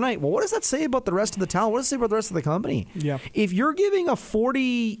pop of the night. Well, what does that say about the rest of the talent? What does it say about the rest of the company? Yeah. If you're giving a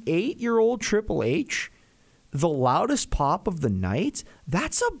 48-year-old Triple H the loudest pop of the night,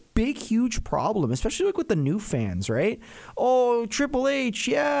 that's a big, huge problem, especially like with the new fans, right? Oh, Triple H,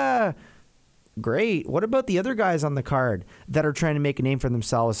 yeah. Great. What about the other guys on the card that are trying to make a name for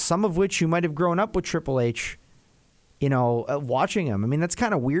themselves, some of which you might have grown up with Triple H, watching him? I mean, that's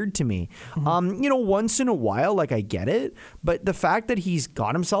kind of weird to me. Once in a while, like, I get it, but the fact that he's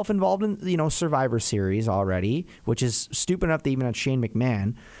got himself involved in, Survivor Series already, which is stupid enough to even have Shane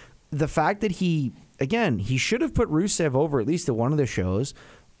McMahon, the fact that he should have put Rusev over at least at one of the shows.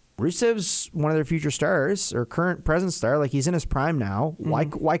 Rusev's one of their future stars or current present star. Like, he's in his prime now.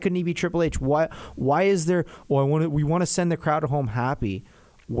 Why couldn't he be Triple H? Why is there? We want to send the crowd home happy.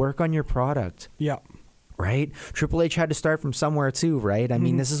 Work on your product. Yeah. Right? Triple H had to start from somewhere too, right? I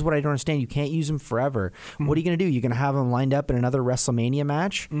mean, this is what I don't understand. You can't use him forever. What are you going to do? You're going to have him lined up in another WrestleMania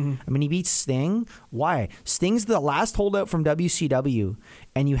match? I mean, he beats Sting. Why? Sting's the last holdout from WCW,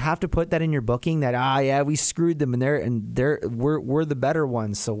 and you have to put that in your booking that, we screwed them, and we're the better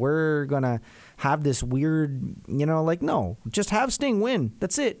ones, so we're going to have this weird, no, just have Sting win.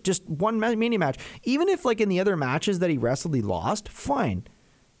 That's it. Just one Mania match. Even if, like, in the other matches that he wrestled, he lost, fine.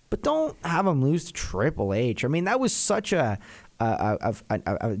 But don't have him lose to Triple H. I mean, that was such a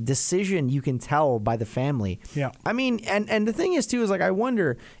decision you can tell by the family. Yeah. I mean, and the thing is, too, is like, I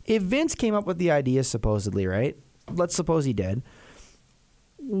wonder if Vince came up with the idea, supposedly, right? Let's suppose he did.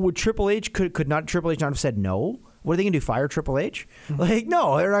 Would Triple H, could not Triple H not have said no? What are they going to do, fire Triple H? Like,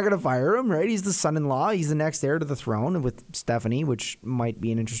 no, they're not going to fire him, right? He's the son-in-law. He's the next heir to the throne with Stephanie, which might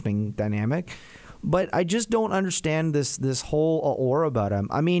be an interesting dynamic. But I just don't understand this whole aura about him.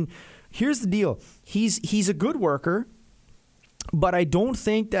 I mean, here's the deal. He's a good worker, but I don't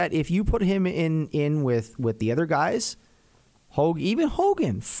think that if you put him in with the other guys, even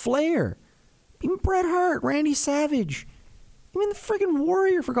Hogan, Flair, even Bret Hart, Randy Savage, even the freaking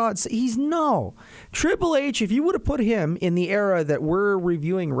Warrior, for God's sake, Triple H, if you would have put him in the era that we're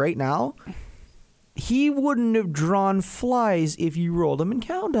reviewing right now, he wouldn't have drawn flies if you rolled him in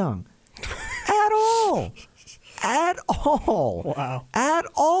cow dung. At all. At all. Wow. At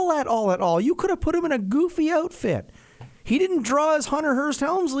all. You could have put him in a goofy outfit. He didn't draw as Hunter Hearst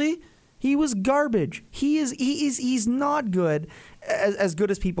Helmsley. He was garbage. He's not good, as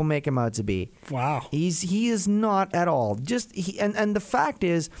good as people make him out to be. Wow. He is not at all. And the fact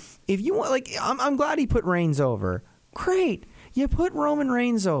is, if you want, like, I'm glad he put Reigns over. Great. You put Roman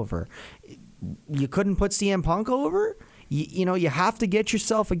Reigns over. You couldn't put CM Punk over? You have to get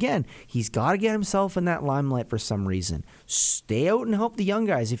yourself, again, he's got to get himself in that limelight for some reason. Stay out and help the young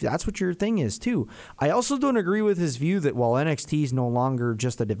guys if that's what your thing is, too. I also don't agree with his view that, well, NXT is no longer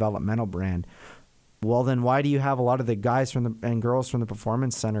just a developmental brand. Well, then why do you have a lot of the guys and girls from the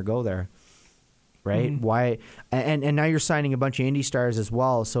Performance Center go there? Right? Why? And now you're signing a bunch of indie stars as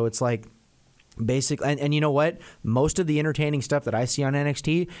well, so it's like, basically, and you know what? Most of the entertaining stuff that I see on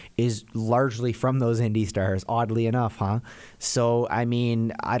NXT is largely from those indie stars, oddly enough, huh? So, I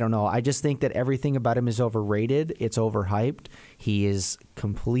mean, I don't know. I just think that everything about him is overrated. It's overhyped. He is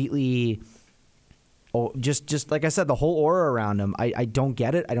completely... just like I said, the whole aura around him, I don't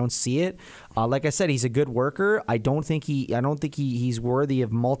get it. I don't see it. Like I said, he's a good worker. I don't think he's worthy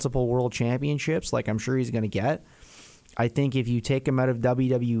of multiple world championships like I'm sure he's going to get. I think if you take him out of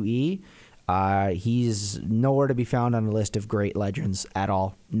WWE... he's nowhere to be found on the list of great legends at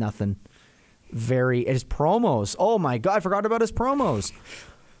all. Nothing. His promos. Oh my God, I forgot about his promos.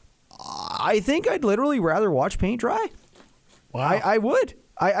 I think I'd literally rather watch paint dry. Wow. I would.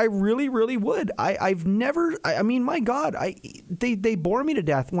 I really, really would. I've never, I mean, my God, they bore me to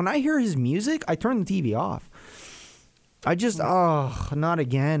death. When I hear his music, I turn the TV off. I just, not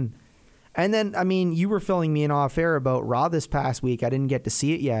again. And then, I mean, you were filling me in off air about Raw this past week. I didn't get to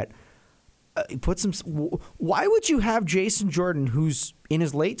see it yet. Why would you have Jason Jordan, who's in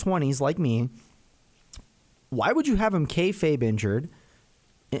his late 20s like me, why would you have him kayfabe injured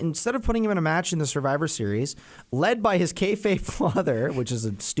instead of putting him in a match in the Survivor Series led by his kayfabe father, which is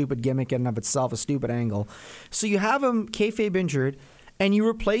a stupid gimmick in and of itself, a stupid angle. So you have him kayfabe injured and you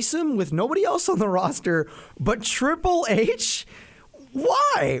replace him with nobody else on the roster but Triple H?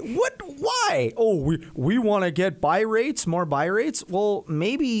 Why? Why? Oh, we want to get more buy rates? Well,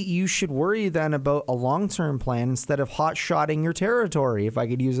 maybe you should worry then about a long-term plan instead of hot-shotting your territory, if I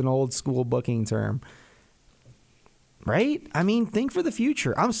could use an old-school booking term. Right? I mean, think for the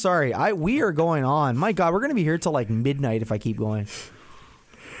future. I'm sorry. We are going on. My God, we're going to be here till like midnight if I keep going.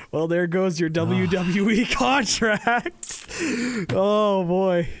 Well, there goes your WWE contract. Oh,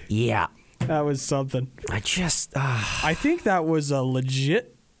 boy. Yeah. That was something. I think that was a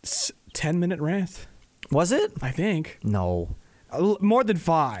legit 10-minute rant. Was it? I think. No. More than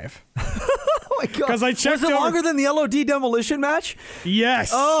 5. Oh my god! Because I checked. Was it longer than the LOD demolition match?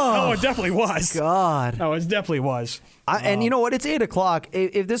 Yes. Oh, it definitely was. God. Oh, it definitely was. And you know what? It's 8:00.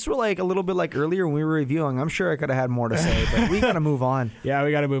 If this were like a little bit like earlier when we were reviewing, I'm sure I could have had more to say. But we gotta move on. Yeah,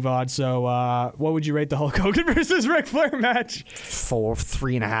 we gotta move on. So, what would you rate the Hulk Hogan versus Ric Flair match? 3.5. 4.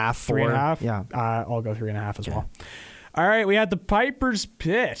 3.5. Yeah. I'll go 3.5 as well. All right, we had the Piper's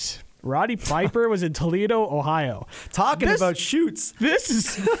Pit. Roddy Piper was in Toledo, Ohio. Talking about shoots.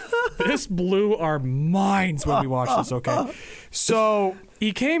 This blew our minds when we watched this, okay? So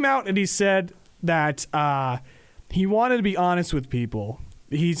he came out and he said that he wanted to be honest with people.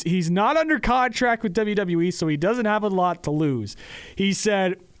 He's not under contract with WWE, so he doesn't have a lot to lose. He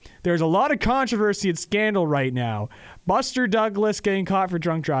said, there's a lot of controversy and scandal right now. Buster Douglas getting caught for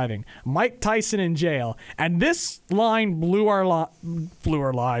drunk driving. Mike Tyson in jail. And this line blew our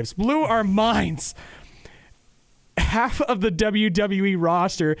minds. Half of the WWE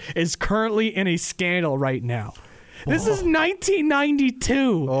roster is currently in a scandal right now. This is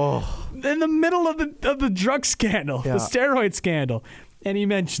 1992. In the middle of the drug scandal, the steroid scandal. And he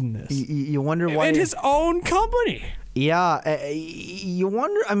mentioned this. You wonder why. In his own company. Yeah, you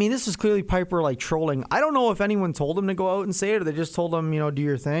wonder. I mean, this is clearly Piper like trolling. I don't know if anyone told him to go out and say it, or they just told him, do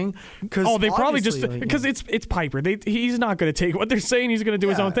your thing. They probably just because it's Piper. He's not going to take what they're saying. He's going to do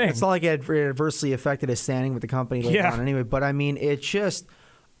his own thing. It's not like it adversely affected his standing with the company later on anyway. But I mean, it's just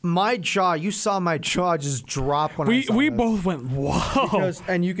my jaw. You saw my jaw just drop when I saw we this. both went whoa.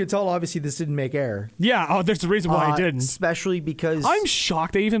 And you could tell obviously this didn't make air. Yeah. Oh, there's a reason why I didn't. Especially because I'm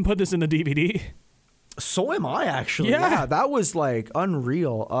shocked they even put this in the DVD. So am I, actually. Yeah, that was like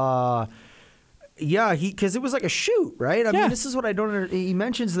unreal. Because it was like a shoot, right? I mean, this is what I don't. He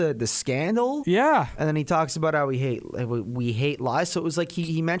mentions the scandal. Yeah, and then he talks about how we hate lies. So it was like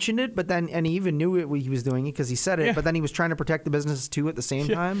he mentioned it, but then he even knew it. He was doing it because he said it. Yeah. But then he was trying to protect the business too at the same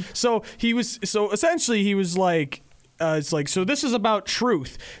time. So essentially he was like. It's like, so this is about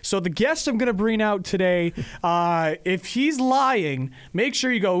truth. So the guest I'm going to bring out today, if he's lying, make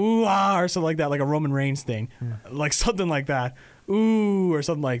sure you go, ooh, ah, or something like that, like a Roman Reigns thing. Like something like that. Ooh, or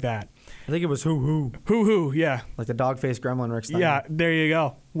something like that. I think it was hoo-hoo. Hoo-hoo, yeah. Like the dog-faced gremlin Rick Steiner. Yeah, there you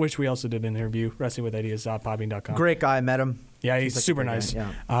go. Which we also did an interview, wrestlingwithideas.podbean.com. Great guy, met him. Yeah, he's like super nice.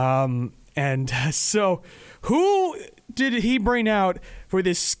 Guy, yeah. And so who did he bring out for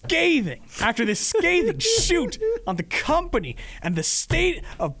this scathing shoot on the company and the state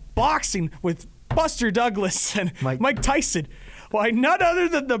of boxing with Buster Douglas and Mike Tyson? Why, none other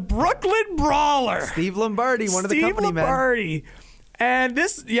than the Brooklyn Brawler. Steve Lombardi, one of the company men. Steve Lombardi. And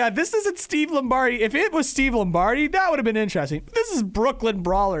this isn't Steve Lombardi. If it was Steve Lombardi, that would have been interesting. This is Brooklyn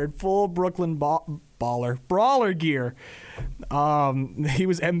Brawler in full Brooklyn Brawler gear. He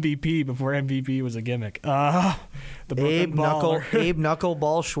was MVP before MVP was a gimmick. The Abe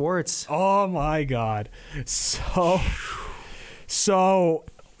Knuckleball Schwartz. Oh my God. So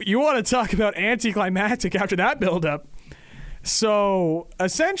you want to talk about anticlimactic after that build-up? So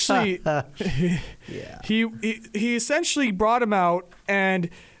essentially, he essentially brought him out, and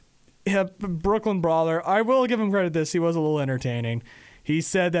Brooklyn Brawler. I will give him credit. He was a little entertaining. He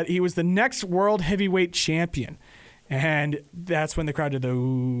said that he was the next world heavyweight champion, and that's when the crowd did the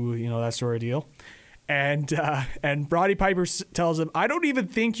ooh, that sort of deal. And Roddy Piper tells him, "I don't even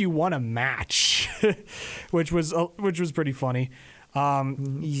think you won a match," which was pretty funny.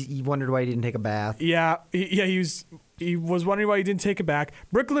 He wondered why he didn't take a bath. Yeah, he was wondering why he didn't take it back.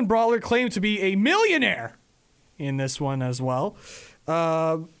 Brooklyn Brawler claimed to be a millionaire in this one as well.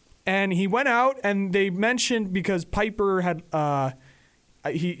 And he went out, and they mentioned because Piper had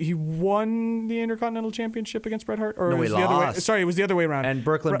he won the Intercontinental Championship against Bret Hart, or no, it was he the lost. other way. Sorry, it was the other way around. And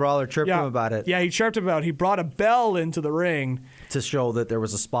Brooklyn Brawler chirped him about it. Yeah, he chirped him about it. He brought a bell into the ring to show that there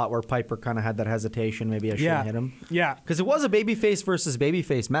was a spot where Piper kind of had that hesitation. Maybe I shouldn't hit him. Yeah, because it was a babyface versus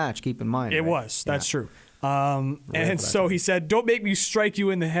babyface match. Keep in mind, it was. That's true. And so he said, "Don't make me strike you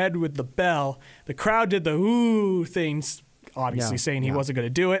in the head with the bell." The crowd did the ooh things, obviously saying he wasn't going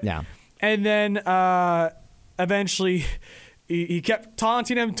to do it. Yeah. And then eventually he kept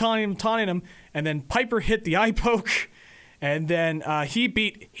taunting him, and then Piper hit the eye poke, and then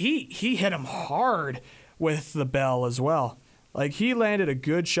he hit him hard with the bell as well. Like, he landed a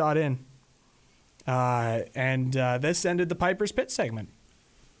good shot in. And this ended the Piper's Pit segment.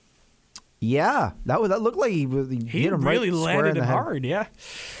 Yeah, that looked like he hit him really right landed him head. hard. Yeah.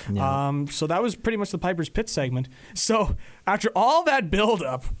 So that was pretty much the Piper's Pit segment. So after all that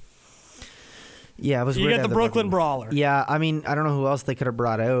buildup, Yeah, it was You weird. get the Brooklyn Brawler. Yeah, I mean, I don't know who else they could have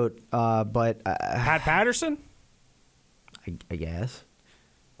brought out, but Pat Patterson I guess.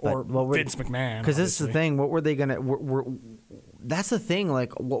 or But Vince McMahon. Because this is the obviously. thing. What were they gonna? That's the thing.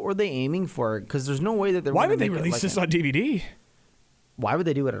 Like, what were they aiming for? Because there's no way that they're. Why gonna would they make it release like this on DVD? Why would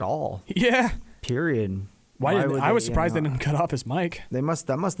they do it at all? Yeah. Period. Why did, would I was they, surprised you know, they didn't cut off his mic. That must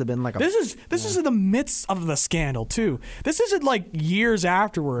have been like a. This is in the midst of the scandal too. This isn't like years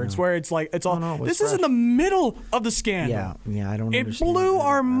afterwards where it's like it's all. No, it was this is in the middle of the scandal. Yeah, I don't. It understand blew it.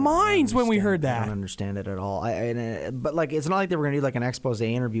 our I don't minds when we heard understand- I that. don't understand it at all. But like, it's not like they were gonna do like an expose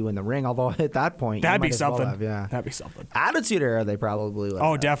interview in the ring. Although at that point, That'd you be might as well something. have, yeah, That'd be something. Attitude Era, they probably would.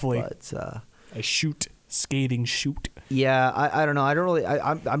 Oh, have, definitely. But A scathing shoot. yeah, I don't know. I don't really.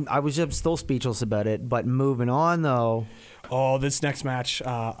 I was just still speechless about it. But moving on though. Oh, this next match,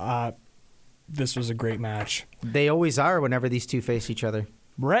 this was a great match. They always are whenever these two face each other.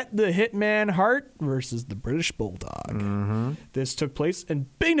 Bret the Hitman Hart versus the British Bulldog. Mm-hmm. This took place in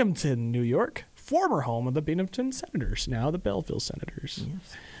Binghamton, New York, former home of the Binghamton Senators, now the Belleville Senators.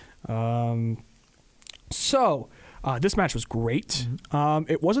 Yes. So this match was great.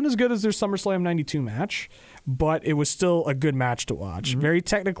 Mm-hmm. It wasn't as good as their SummerSlam 92 match, but it was still a good match to watch. Very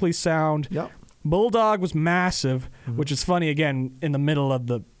technically sound. Yep. Bulldog was massive, which is funny, again, in the middle of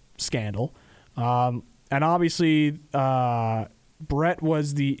the scandal. And obviously, Bret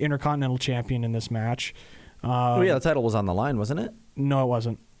was the Intercontinental Champion in this match. Oh yeah, the title was on the line, wasn't it? No, it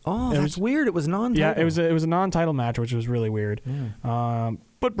wasn't. Oh, It that's was- weird. It was non-title. Yeah, it was a non-title match, which was really weird.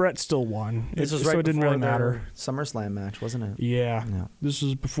 But Bret still won. This was so right it didn't before really matter. their SummerSlam match, wasn't it? Yeah. Yeah. This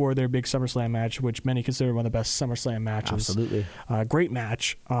was before their big SummerSlam match, which many consider one of the best SummerSlam matches. Absolutely. Great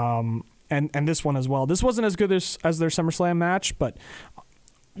match. And this one as well. This wasn't as good as their SummerSlam match, but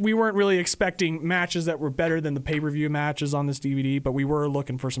we weren't really expecting matches that were better than the pay-per-view matches on this DVD, but we were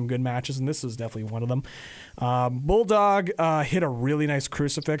looking for some good matches, and this was definitely one of them. Bulldog hit a really nice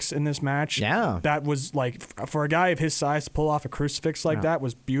crucifix in this match. Yeah. That was, like, for a guy of his size to pull off a crucifix like that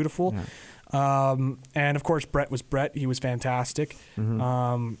was beautiful. Yeah. And, of course, Bret was Bret. He was fantastic.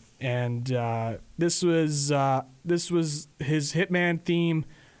 And this was his Hitman theme.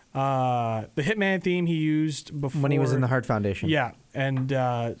 The Hitman theme he used before When he was in the Hart Foundation. Yeah, and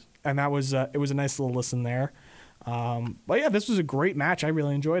that was it was a nice little listen there. But yeah, this was a great match. I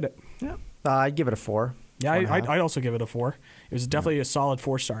really enjoyed it. Yeah. I'd give it a 4. Yeah, I'd also give it a 4. It was definitely a solid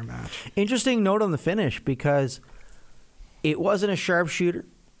 4-star match. Interesting note on the finish because it wasn't a sharpshooter.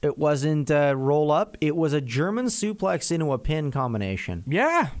 It wasn't a roll up. It was a German suplex into a pin combination.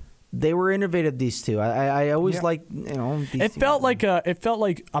 Yeah. They were innovative, these two. I always Yeah. like, you know. These It two. felt like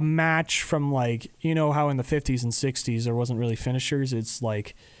a match from, like, you know how in the 50s and 60s there wasn't really finishers. It's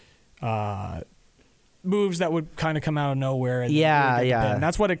like moves that would kind of come out of nowhere. And Yeah, really get the yeah. pin.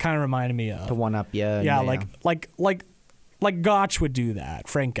 That's what it kind of reminded me of. to one up, yeah. Yeah, like Gotch would do that.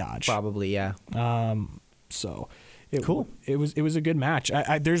 Frank Gotch. Probably, yeah. So Cool. It was a good match.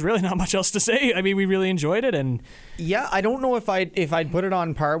 There's really not much else to say. I mean, we really enjoyed it, and Yeah, I don't know if I'd put it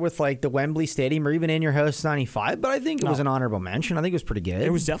on par with like the Wembley Stadium or even In Your House 95, but I think it was an honorable mention. I think it was pretty good.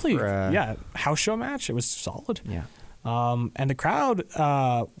 it was definitely for, house show match. It was solid. Yeah. And the crowd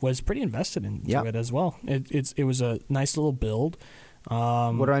was pretty invested into it as well. It was a nice little build.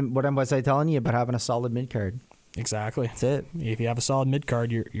 What was I telling you about having a solid mid card? Exactly. That's it. If you have a solid mid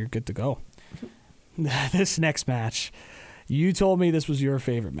card, you're good to go. This next match, you told me this was your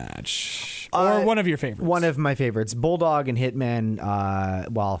favorite match, or one of your favorites. One of my favorites, Bulldog and Hitman.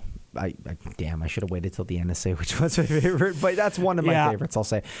 I should have waited till the end to say which one's my favorite, but that's one of my favorites. I'll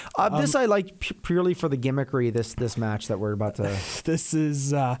say this I like purely for the gimmickry. This match that we're about to. This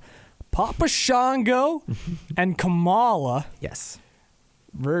is Papa Shango and Kamala. Yes.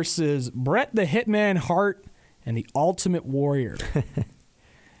 Versus Bret the Hitman Hart and the Ultimate Warrior.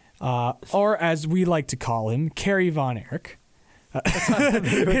 Or as we like to call him, Kerry Von Erich. What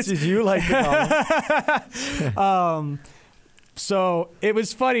did you like to call him? So it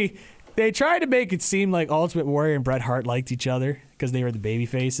was funny. They tried to make it seem like Ultimate Warrior and Bret Hart liked each other because they were the baby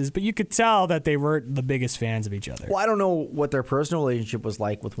faces, but you could tell that they weren't the biggest fans of each other. Well, I don't know what their personal relationship was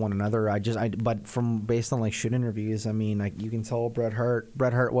like with one another. But from based on like shoot interviews, I mean, like you can tell Bret Hart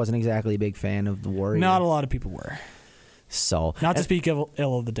wasn't exactly a big fan of the Warrior. Not a lot of people were. So Not to speak ill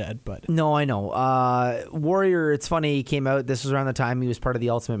of the dead, but no, I know. Warrior, it's funny, he came out, this was around the time he was part of the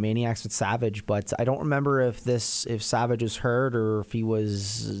Ultimate Maniacs with Savage, but I don't remember if Savage was hurt or if he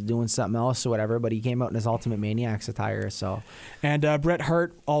was doing something else or whatever, but he came out in his Ultimate Maniacs attire, so. And Bret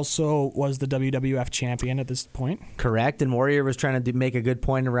Hart also was the WWF champion at this point. Correct, and Warrior was trying to make a good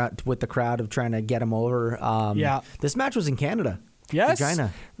point around with the crowd of trying to get him over. Yeah. This match was in Canada.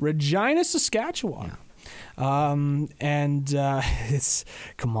 Yes. Regina, Saskatchewan. Yeah. It's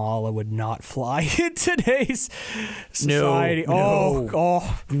Kamala would not fly in today's society.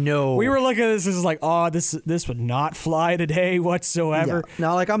 No. We were looking at this as like, this would not fly today whatsoever. Yeah.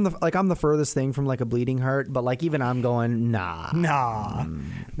 No, I'm the furthest thing from like a bleeding heart, but like even I'm going, nah.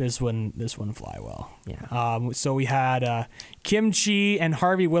 This wouldn't fly well. Yeah. So we had Kimchi and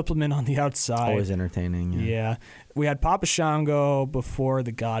Harvey Whippleman on the outside. Always entertaining. Yeah. We had Papa Shango before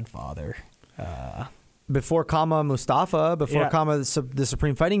the Godfather. Before Kama Mustafa, before Kama the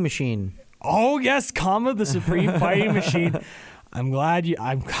Supreme Fighting Machine. Oh yes, Kama the Supreme Fighting Machine. I'm glad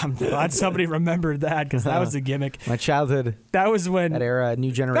somebody remembered that because that was a gimmick. My childhood. That was when that era,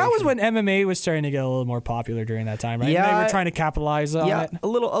 new generation. That was when MMA was starting to get a little more popular during that time, right? Yeah, and they were trying to capitalize on it. a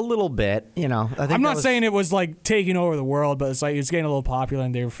little bit. You know, I think I'm not saying it was like taking over the world, but it's like it's getting a little popular,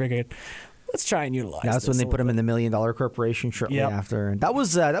 and they were figuring, let's try and utilize. That's when they put him in the $1 Million Corporation shortly after. That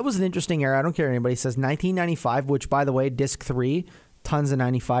was an interesting era. I don't care what anybody says. 1995, which by the way, disc 3, tons of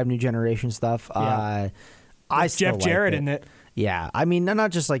 95 new generation stuff. I still Jeff Jarrett in it. Yeah, I mean,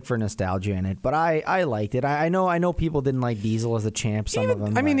 not just like for nostalgia in it, but I liked it. I know people didn't like Diesel as a champ. Some of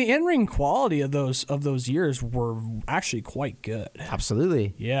them. I mean, the in-ring quality of those years were actually quite good.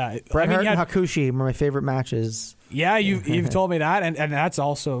 Absolutely. Yeah, Bret Hart and Hakushi were my favorite matches. Yeah, you've told me that, and that's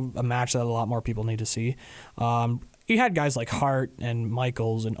also a match that a lot more people need to see. You had guys like Hart and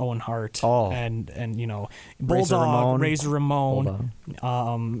Michaels and Owen Hart, and you know Bulldog, Razor Ramon.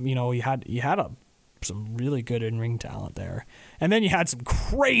 You know, you had some really good in-ring talent there. And then you had some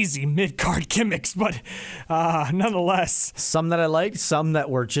crazy mid-card gimmicks, but nonetheless. Some that I liked, some that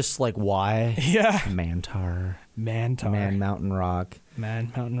were just like, why? Yeah. Mantar. Man Mountain Rock.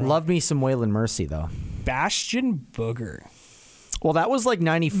 Love me some Waylon Mercy, though. Bastion Booger. Well, that was like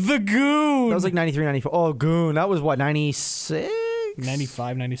 90. The Goon. That was like 93, 94. Oh, Goon. That was what, 96?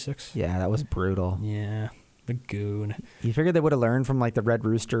 95, 96. Yeah, that was brutal. Yeah. The Goon. You figured they would have learned from like the Red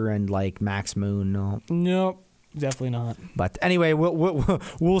Rooster and like Max Moon? No. Nope. Definitely not. But anyway,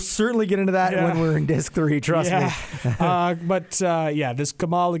 we'll certainly get into that when we're in disc 3. Trust me. But this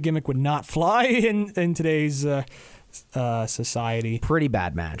Kamala gimmick would not fly in today's society. Pretty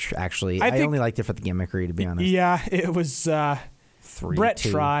bad match, actually. I only liked it for the gimmickry, to be honest. Yeah, it was. 3, Brett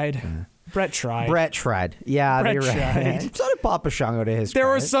 2. tried. Yeah. Brett tried. Yeah, Brett you're right. So did Papa Shango to his There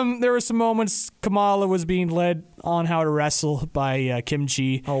credit. were some moments Kamala was being led on how to wrestle by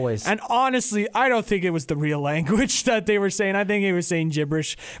Kimchi. Always. And honestly, I don't think it was the real language that they were saying. I think he was saying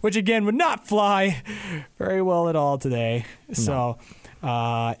gibberish, which again would not fly very well at all today. No. So.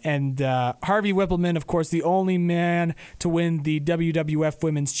 Harvey Whippleman, of course, the only man to win the WWF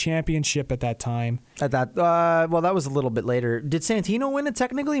Women's Championship at that time. That was a little bit later. Did Santino win it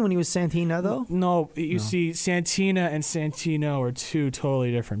technically when he was Santina, though? No, see, Santina and Santino are two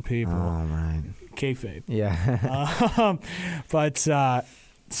totally different people. Oh, right. Kayfabe. Yeah.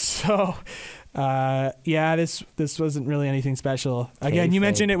 This wasn't really anything special. Again, you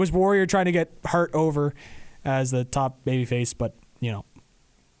mentioned it was Warrior trying to get Hart over as the top babyface, but, you know,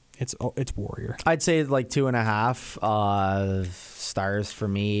 it's Warrior. I'd say like 2.5 stars for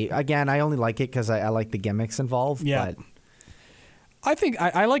me. Again, I only like it because I like the gimmicks involved. Yeah. But I think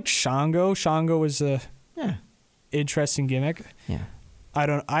I liked Shango. Shango was a interesting gimmick. Yeah.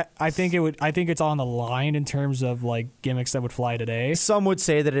 I think it's on the line in terms of like gimmicks that would fly today. Some would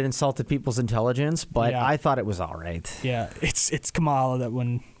say that it insulted people's intelligence, but I thought it was all right. Yeah, it's Kamala that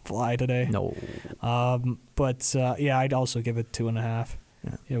wouldn't fly today. No. I'd also give it 2.5.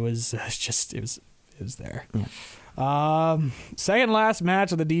 Yeah. It was there. Yeah. Second last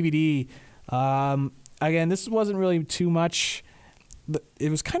match of the DVD. Again, this wasn't really too much. It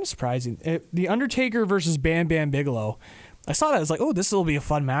was kind of surprising. The Undertaker versus Bam Bam Bigelow. I saw that. I was like, oh, this will be a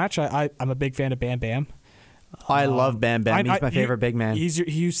fun match. I'm a big fan of Bam Bam. I love Bam Bam. He's my favorite big man.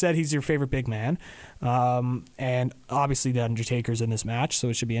 You said he's your favorite big man. And obviously the Undertaker's in this match, so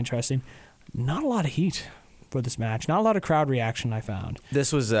it should be interesting. Not a lot of heat for this match. Not a lot of crowd reaction, I found.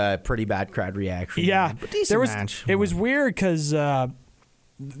 This was a pretty bad crowd reaction. Yeah. But decent match. It was weird because the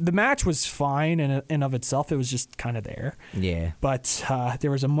match was fine in and of itself. It was just kind of there. Yeah. But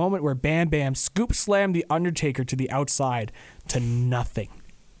there was a moment where Bam Bam scoop slammed the Undertaker to the outside to nothing.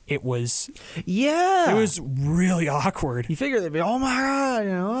 It was really awkward. You figure they'd be, oh my God,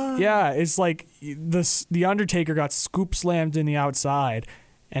 you know. Yeah, it's like the Undertaker got scoop slammed in the outside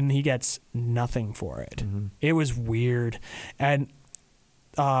and he gets nothing for it. Mm-hmm. It was weird. And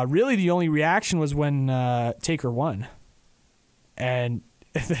really the only reaction was when Taker won. And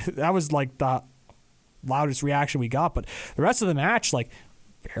that was like the loudest reaction we got. But the rest of the match, like,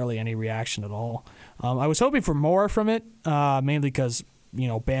 barely any reaction at all. I was hoping for more from it, mainly because,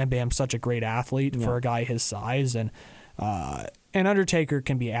 Bam Bam's such a great athlete for a guy his size, and Undertaker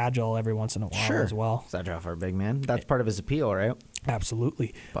can be agile every once in a while as well. Such a for a big man. That's part of his appeal, right?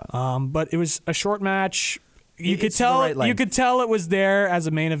 Absolutely. But it was a short match. You could tell it was there as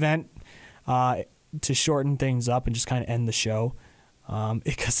a main event to shorten things up and just kind of end the show.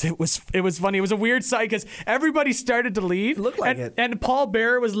 Because it was funny. It was a weird sight because everybody started to leave. It looked like it. And Paul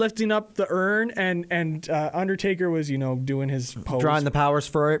Bearer was lifting up the urn, and Undertaker was, doing his pose. Drawing the powers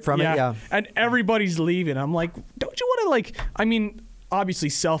from it, yeah. And everybody's leaving. I'm like, don't you want to, obviously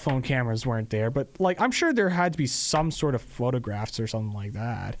cell phone cameras weren't there, but, I'm sure there had to be some sort of photographs or something like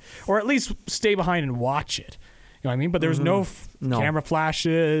that. Or at least stay behind and watch it. You know what I mean? But there was no camera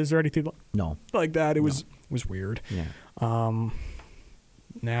flashes or anything like that. It was weird. Yeah.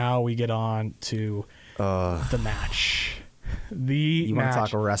 Now we get on to the match. You want to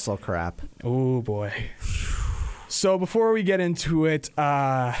talk wrestle crap? Oh boy! So before we get into it,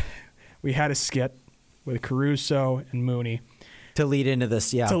 we had a skit with Caruso and Mooney to lead into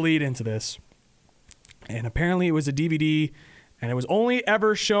this. Yeah, and apparently it was a DVD, and it was only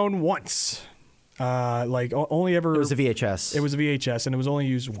ever shown once. Only ever. It was a VHS. It was a VHS, and it was only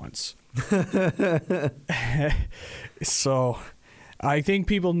used once. So. I think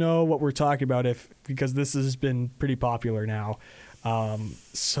people know what we're talking about because this has been pretty popular now.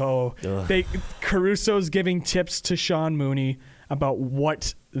 Caruso's giving tips to Sean Mooney about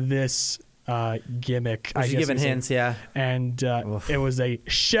what this gimmick. She's giving hints, yeah. And it was a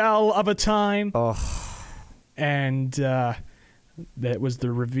shell of a time. Oh. And that was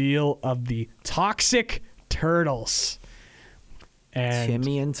the reveal of the Toxic Turtles. And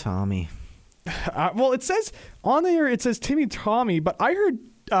Timmy and Tommy. It says on there, it says Timmy Tommy, but I heard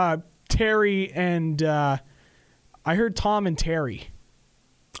Terry and I heard Tom and Terry.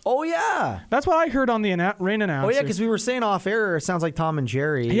 Oh, yeah. That's what I heard on the ring announcer. Oh, yeah, because we were saying off air, it sounds like Tom and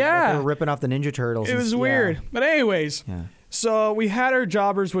Jerry. Yeah. Like they were ripping off the Ninja Turtles. It was weird. But anyways, yeah. So we had our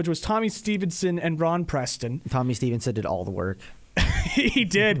jobbers, which was Tommy Stevenson and Ron Preston. Tommy Stevenson did all the work. He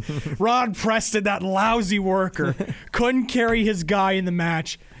did. Ron Preston, that lousy worker, couldn't carry his guy in the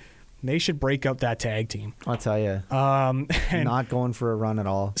match. They should break up that tag team. I'll tell you. Not going for a run at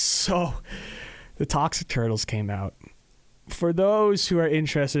all. So the Toxic Turtles came out. For those who are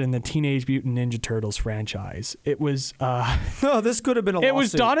interested in the Teenage Mutant Ninja Turtles franchise, it was... this could have been a lawsuit. It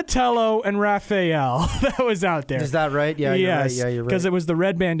was Donatello and Raphael that was out there. Is that right? Yeah, yes, you're right. Because it was the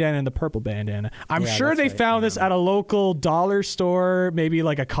red bandana and the purple bandana. I'm sure they found this at a local dollar store, maybe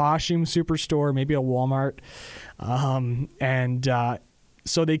like a costume superstore, maybe a Walmart.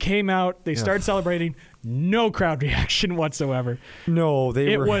 So they came out, they started celebrating, no crowd reaction whatsoever. No,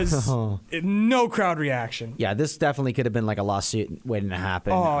 it was no crowd reaction. Yeah, this definitely could have been like a lawsuit waiting to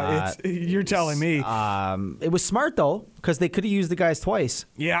happen. Oh, you're telling me. It was smart, though, because they could have used the guys twice.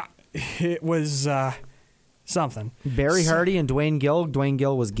 Yeah, it was something. Barry Hardy and Dwayne Gill. Dwayne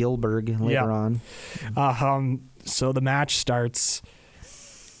Gill was Gilberg later on. So the match starts,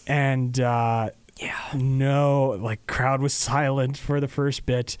 and... crowd was silent for the first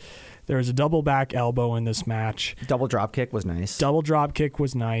bit. There was a double back elbow in this match. Double drop kick was nice. The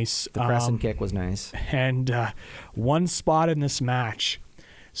crescent kick was nice. And one spot in this match.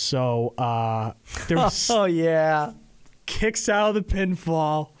 So there was kicks out of the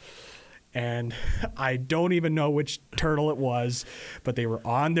pinfall. And I don't even know which turtle it was, but they were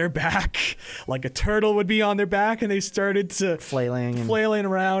on their back like a turtle would be on their back, and they started to flailing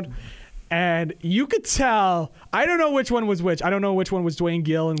around. And you could tell, I don't know which one was which. I don't know which one was Dwayne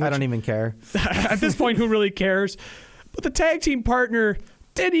Gill. And which, I don't even care. At this point, who really cares? But the tag team partner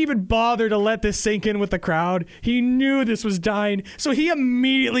didn't even bother to let this sink in with the crowd. He knew this was dying, so he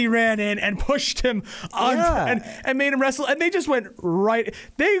immediately ran in and pushed him on and made him wrestle. And they just went right.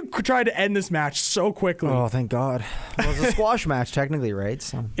 They tried to end this match so quickly. Oh, thank God. It was a squash match, technically, right?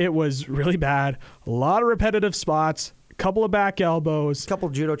 So. It was really bad. A lot of repetitive spots. Couple of back elbows. Couple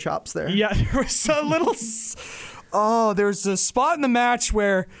judo chops there. Yeah, there was a little... there's a spot in the match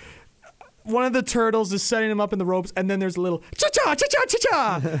where one of the turtles is setting him up in the ropes, and then there's a little cha-cha, cha-cha,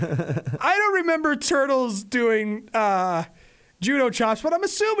 cha-cha. I don't remember turtles doing judo chops, but I'm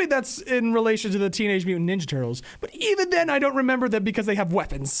assuming that's in relation to the Teenage Mutant Ninja Turtles. But even then, I don't remember them because they have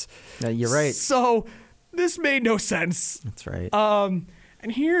weapons. Yeah, you're right. So this made no sense. That's right. And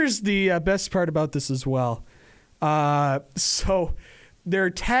here's the best part about this as well. So their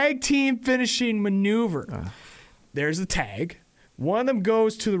tag team finishing maneuver. There's the tag. One of them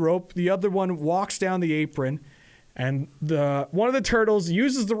goes to the rope. The other one walks down the apron. And one of the turtles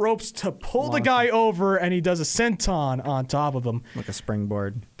uses the ropes to pull the guy over, and he does a senton on top of him. Like a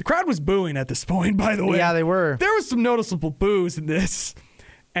springboard. The crowd was booing at this point, by the way. Yeah, they were. There was some noticeable boos in this.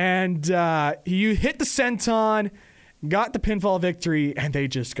 And he hit the senton, got the pinfall victory, and they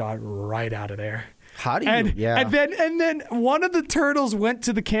just got right out of there. How do you? And then one of the turtles went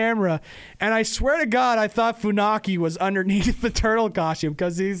to the camera, and I swear to God, I thought Funaki was underneath the turtle costume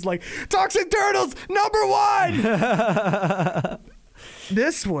because he's like, "Toxic Turtles #1."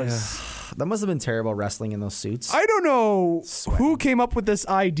 This was. That must have been terrible wrestling in those suits. I don't know who came up with this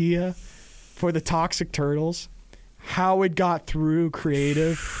idea for the Toxic Turtles, how it got through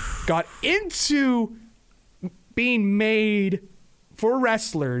creative, got into being made for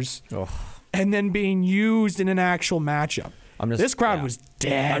wrestlers. And then being used in an actual matchup. This crowd was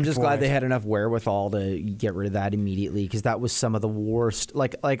dead. I'm just glad they had enough wherewithal to get rid of that immediately because that was some of the worst.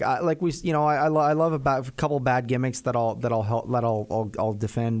 I love about a couple bad gimmicks I'll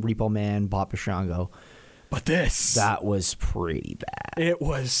defend Repo Man, Bob Pashango. But that was pretty bad. It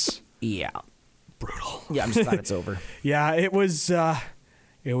was brutal. Yeah, I'm just glad it's over. Yeah, it was.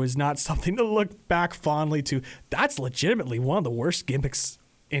 It was not something to look back fondly to. That's legitimately one of the worst gimmicks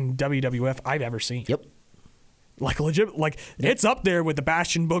in WWF I've ever seen. Yep. It's up there with the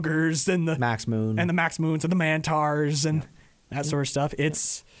Bastion Boogers and the Max Moon and the Max Moons and the Mantars and that sort of stuff.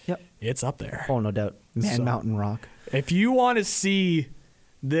 It's up there. Oh, no doubt. Mountain Rock. If you want to see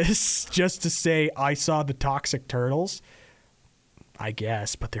this just to say I saw the Toxic Turtles, I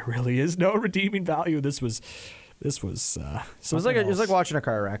guess, but there really is no redeeming value. This was it was like watching a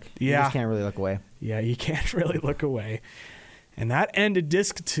car wreck. Yeah. You just can't really look away. Yeah, you can't really look away. And that ended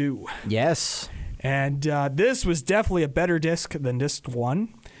disc 2. Yes. And this was definitely a better disc than disc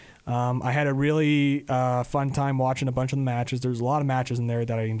 1. I had a really fun time watching a bunch of the matches. There's a lot of matches in there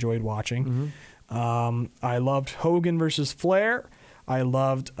that I enjoyed watching. Mm-hmm. I loved Hogan versus Flair. I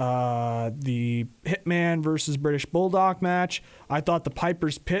loved the Hitman versus British Bulldog match. I thought the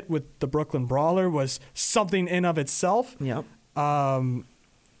Piper's Pit with the Brooklyn Brawler was something in of itself. Yep.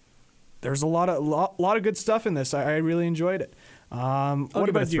 There's a lot of good stuff in this. I really enjoyed it. I'll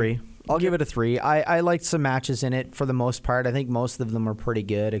give it a 3. I'll give it a 3. I liked some matches in it for the most part. I think most of them are pretty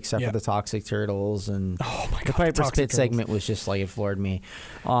good, except for the Toxic Turtles and the Piper's Pit segment was just like it floored me.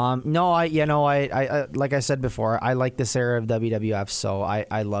 I like I said before, I like this era of WWF, so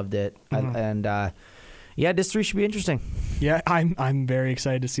I loved it. Mm-hmm. Disc 3 should be interesting. Yeah, I'm very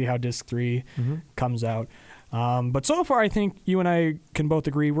excited to see how Disc 3 comes out. But so far, I think you and I can both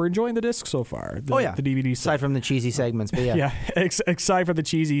agree we're enjoying the disc so far. The DVD aside from the cheesy segments, but aside from the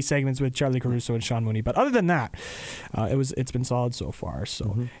cheesy segments with Charlie Caruso and Sean Mooney. But other than that, it's been solid so far.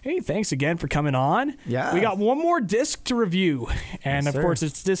 So hey, thanks again for coming on. Yeah, we got one more disc to review, and of course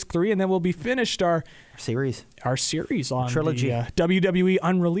it's disc 3, and then we'll be finished our series on trilogy, the WWE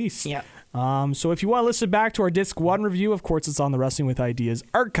Unreleased. Yeah. So if you want to listen back to our Disc 1 review, of course, it's on the Wrestling with Ideas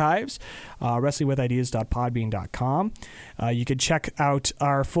archives, wrestlingwithideas.podbean.com. You can check out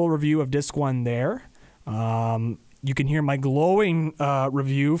our full review of Disc 1 there. You can hear my glowing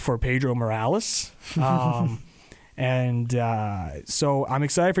review for Pedro Morales. So I'm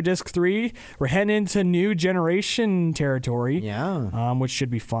excited for Disc 3. We're heading into new generation territory, which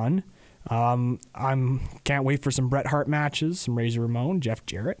should be fun. Can't wait for some Bret Hart matches, some Razor Ramon, Jeff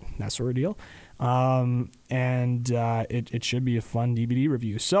Jarrett, that sort of deal. It should be a fun DVD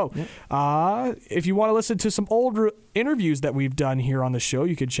review. So, if you want to listen to some old interviews that we've done here on the show,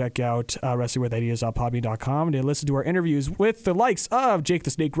 you can check out wrestlingwithideas.podbean.com and listen to our interviews with the likes of Jake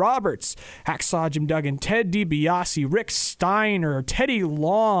the Snake Roberts, Hacksaw Jim Duggan, Ted DiBiase, Rick Steiner, Teddy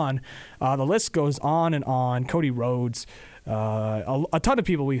Long. The list goes on and on. Cody Rhodes. A ton of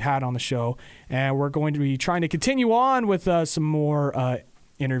people we've had on the show, and we're going to be trying to continue on with some more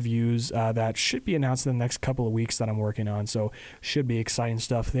interviews that should be announced in the next couple of weeks that I'm working on, so should be exciting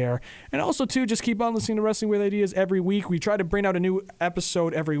stuff there. And also, too, just keep on listening to Wrestling with Ideas every week. We try to bring out a new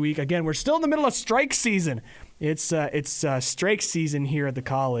episode every week. Again, we're still in the middle of strike season. It's strike season here at the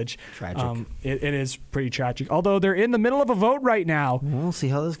college. Tragic. It is pretty tragic. Although they're in the middle of a vote right now. We'll see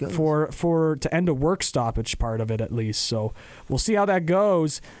how this goes. For to end a work stoppage part of it at least. So we'll see how that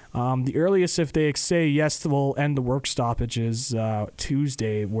goes. The earliest, if they say yes, we'll end the work stoppage is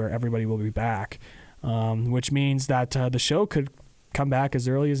Tuesday, where everybody will be back, which means that the show could come back as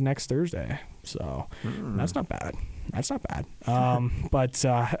early as next Thursday. So that's not bad. But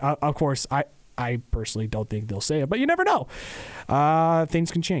of course, I personally don't think they'll say it, but you never know.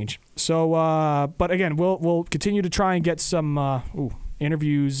 Things can change. So, but again, we'll continue to try and get some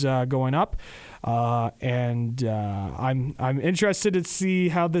interviews going up. And I'm interested to see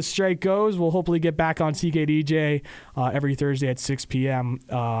how this strike goes. We'll hopefully get back on TKDJ every Thursday at 6 p.m.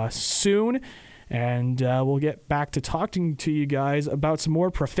 Soon. And we'll get back to talking to you guys about some more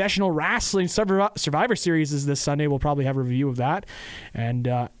professional wrestling. Survivor Series is this Sunday. We'll probably have a review of that.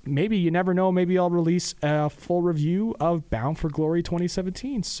 And maybe, you never know, maybe I'll release a full review of Bound for Glory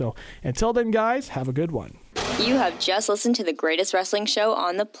 2017. So until then, guys, have a good one. You have just listened to the greatest wrestling show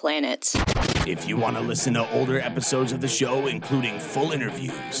on the planet. If you want to listen to older episodes of the show, including full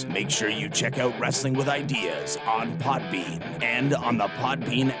interviews, make sure you check out Wrestling with Ideas on Podbean and on the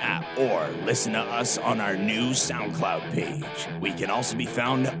Podbean app, or listen to us on our new SoundCloud page. We can also be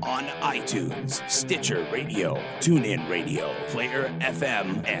found on iTunes, Stitcher Radio, TuneIn Radio, Player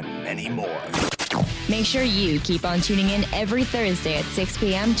FM, and many more. Make sure you keep on tuning in every Thursday at 6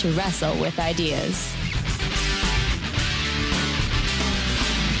 p.m. to Wrestle with Ideas.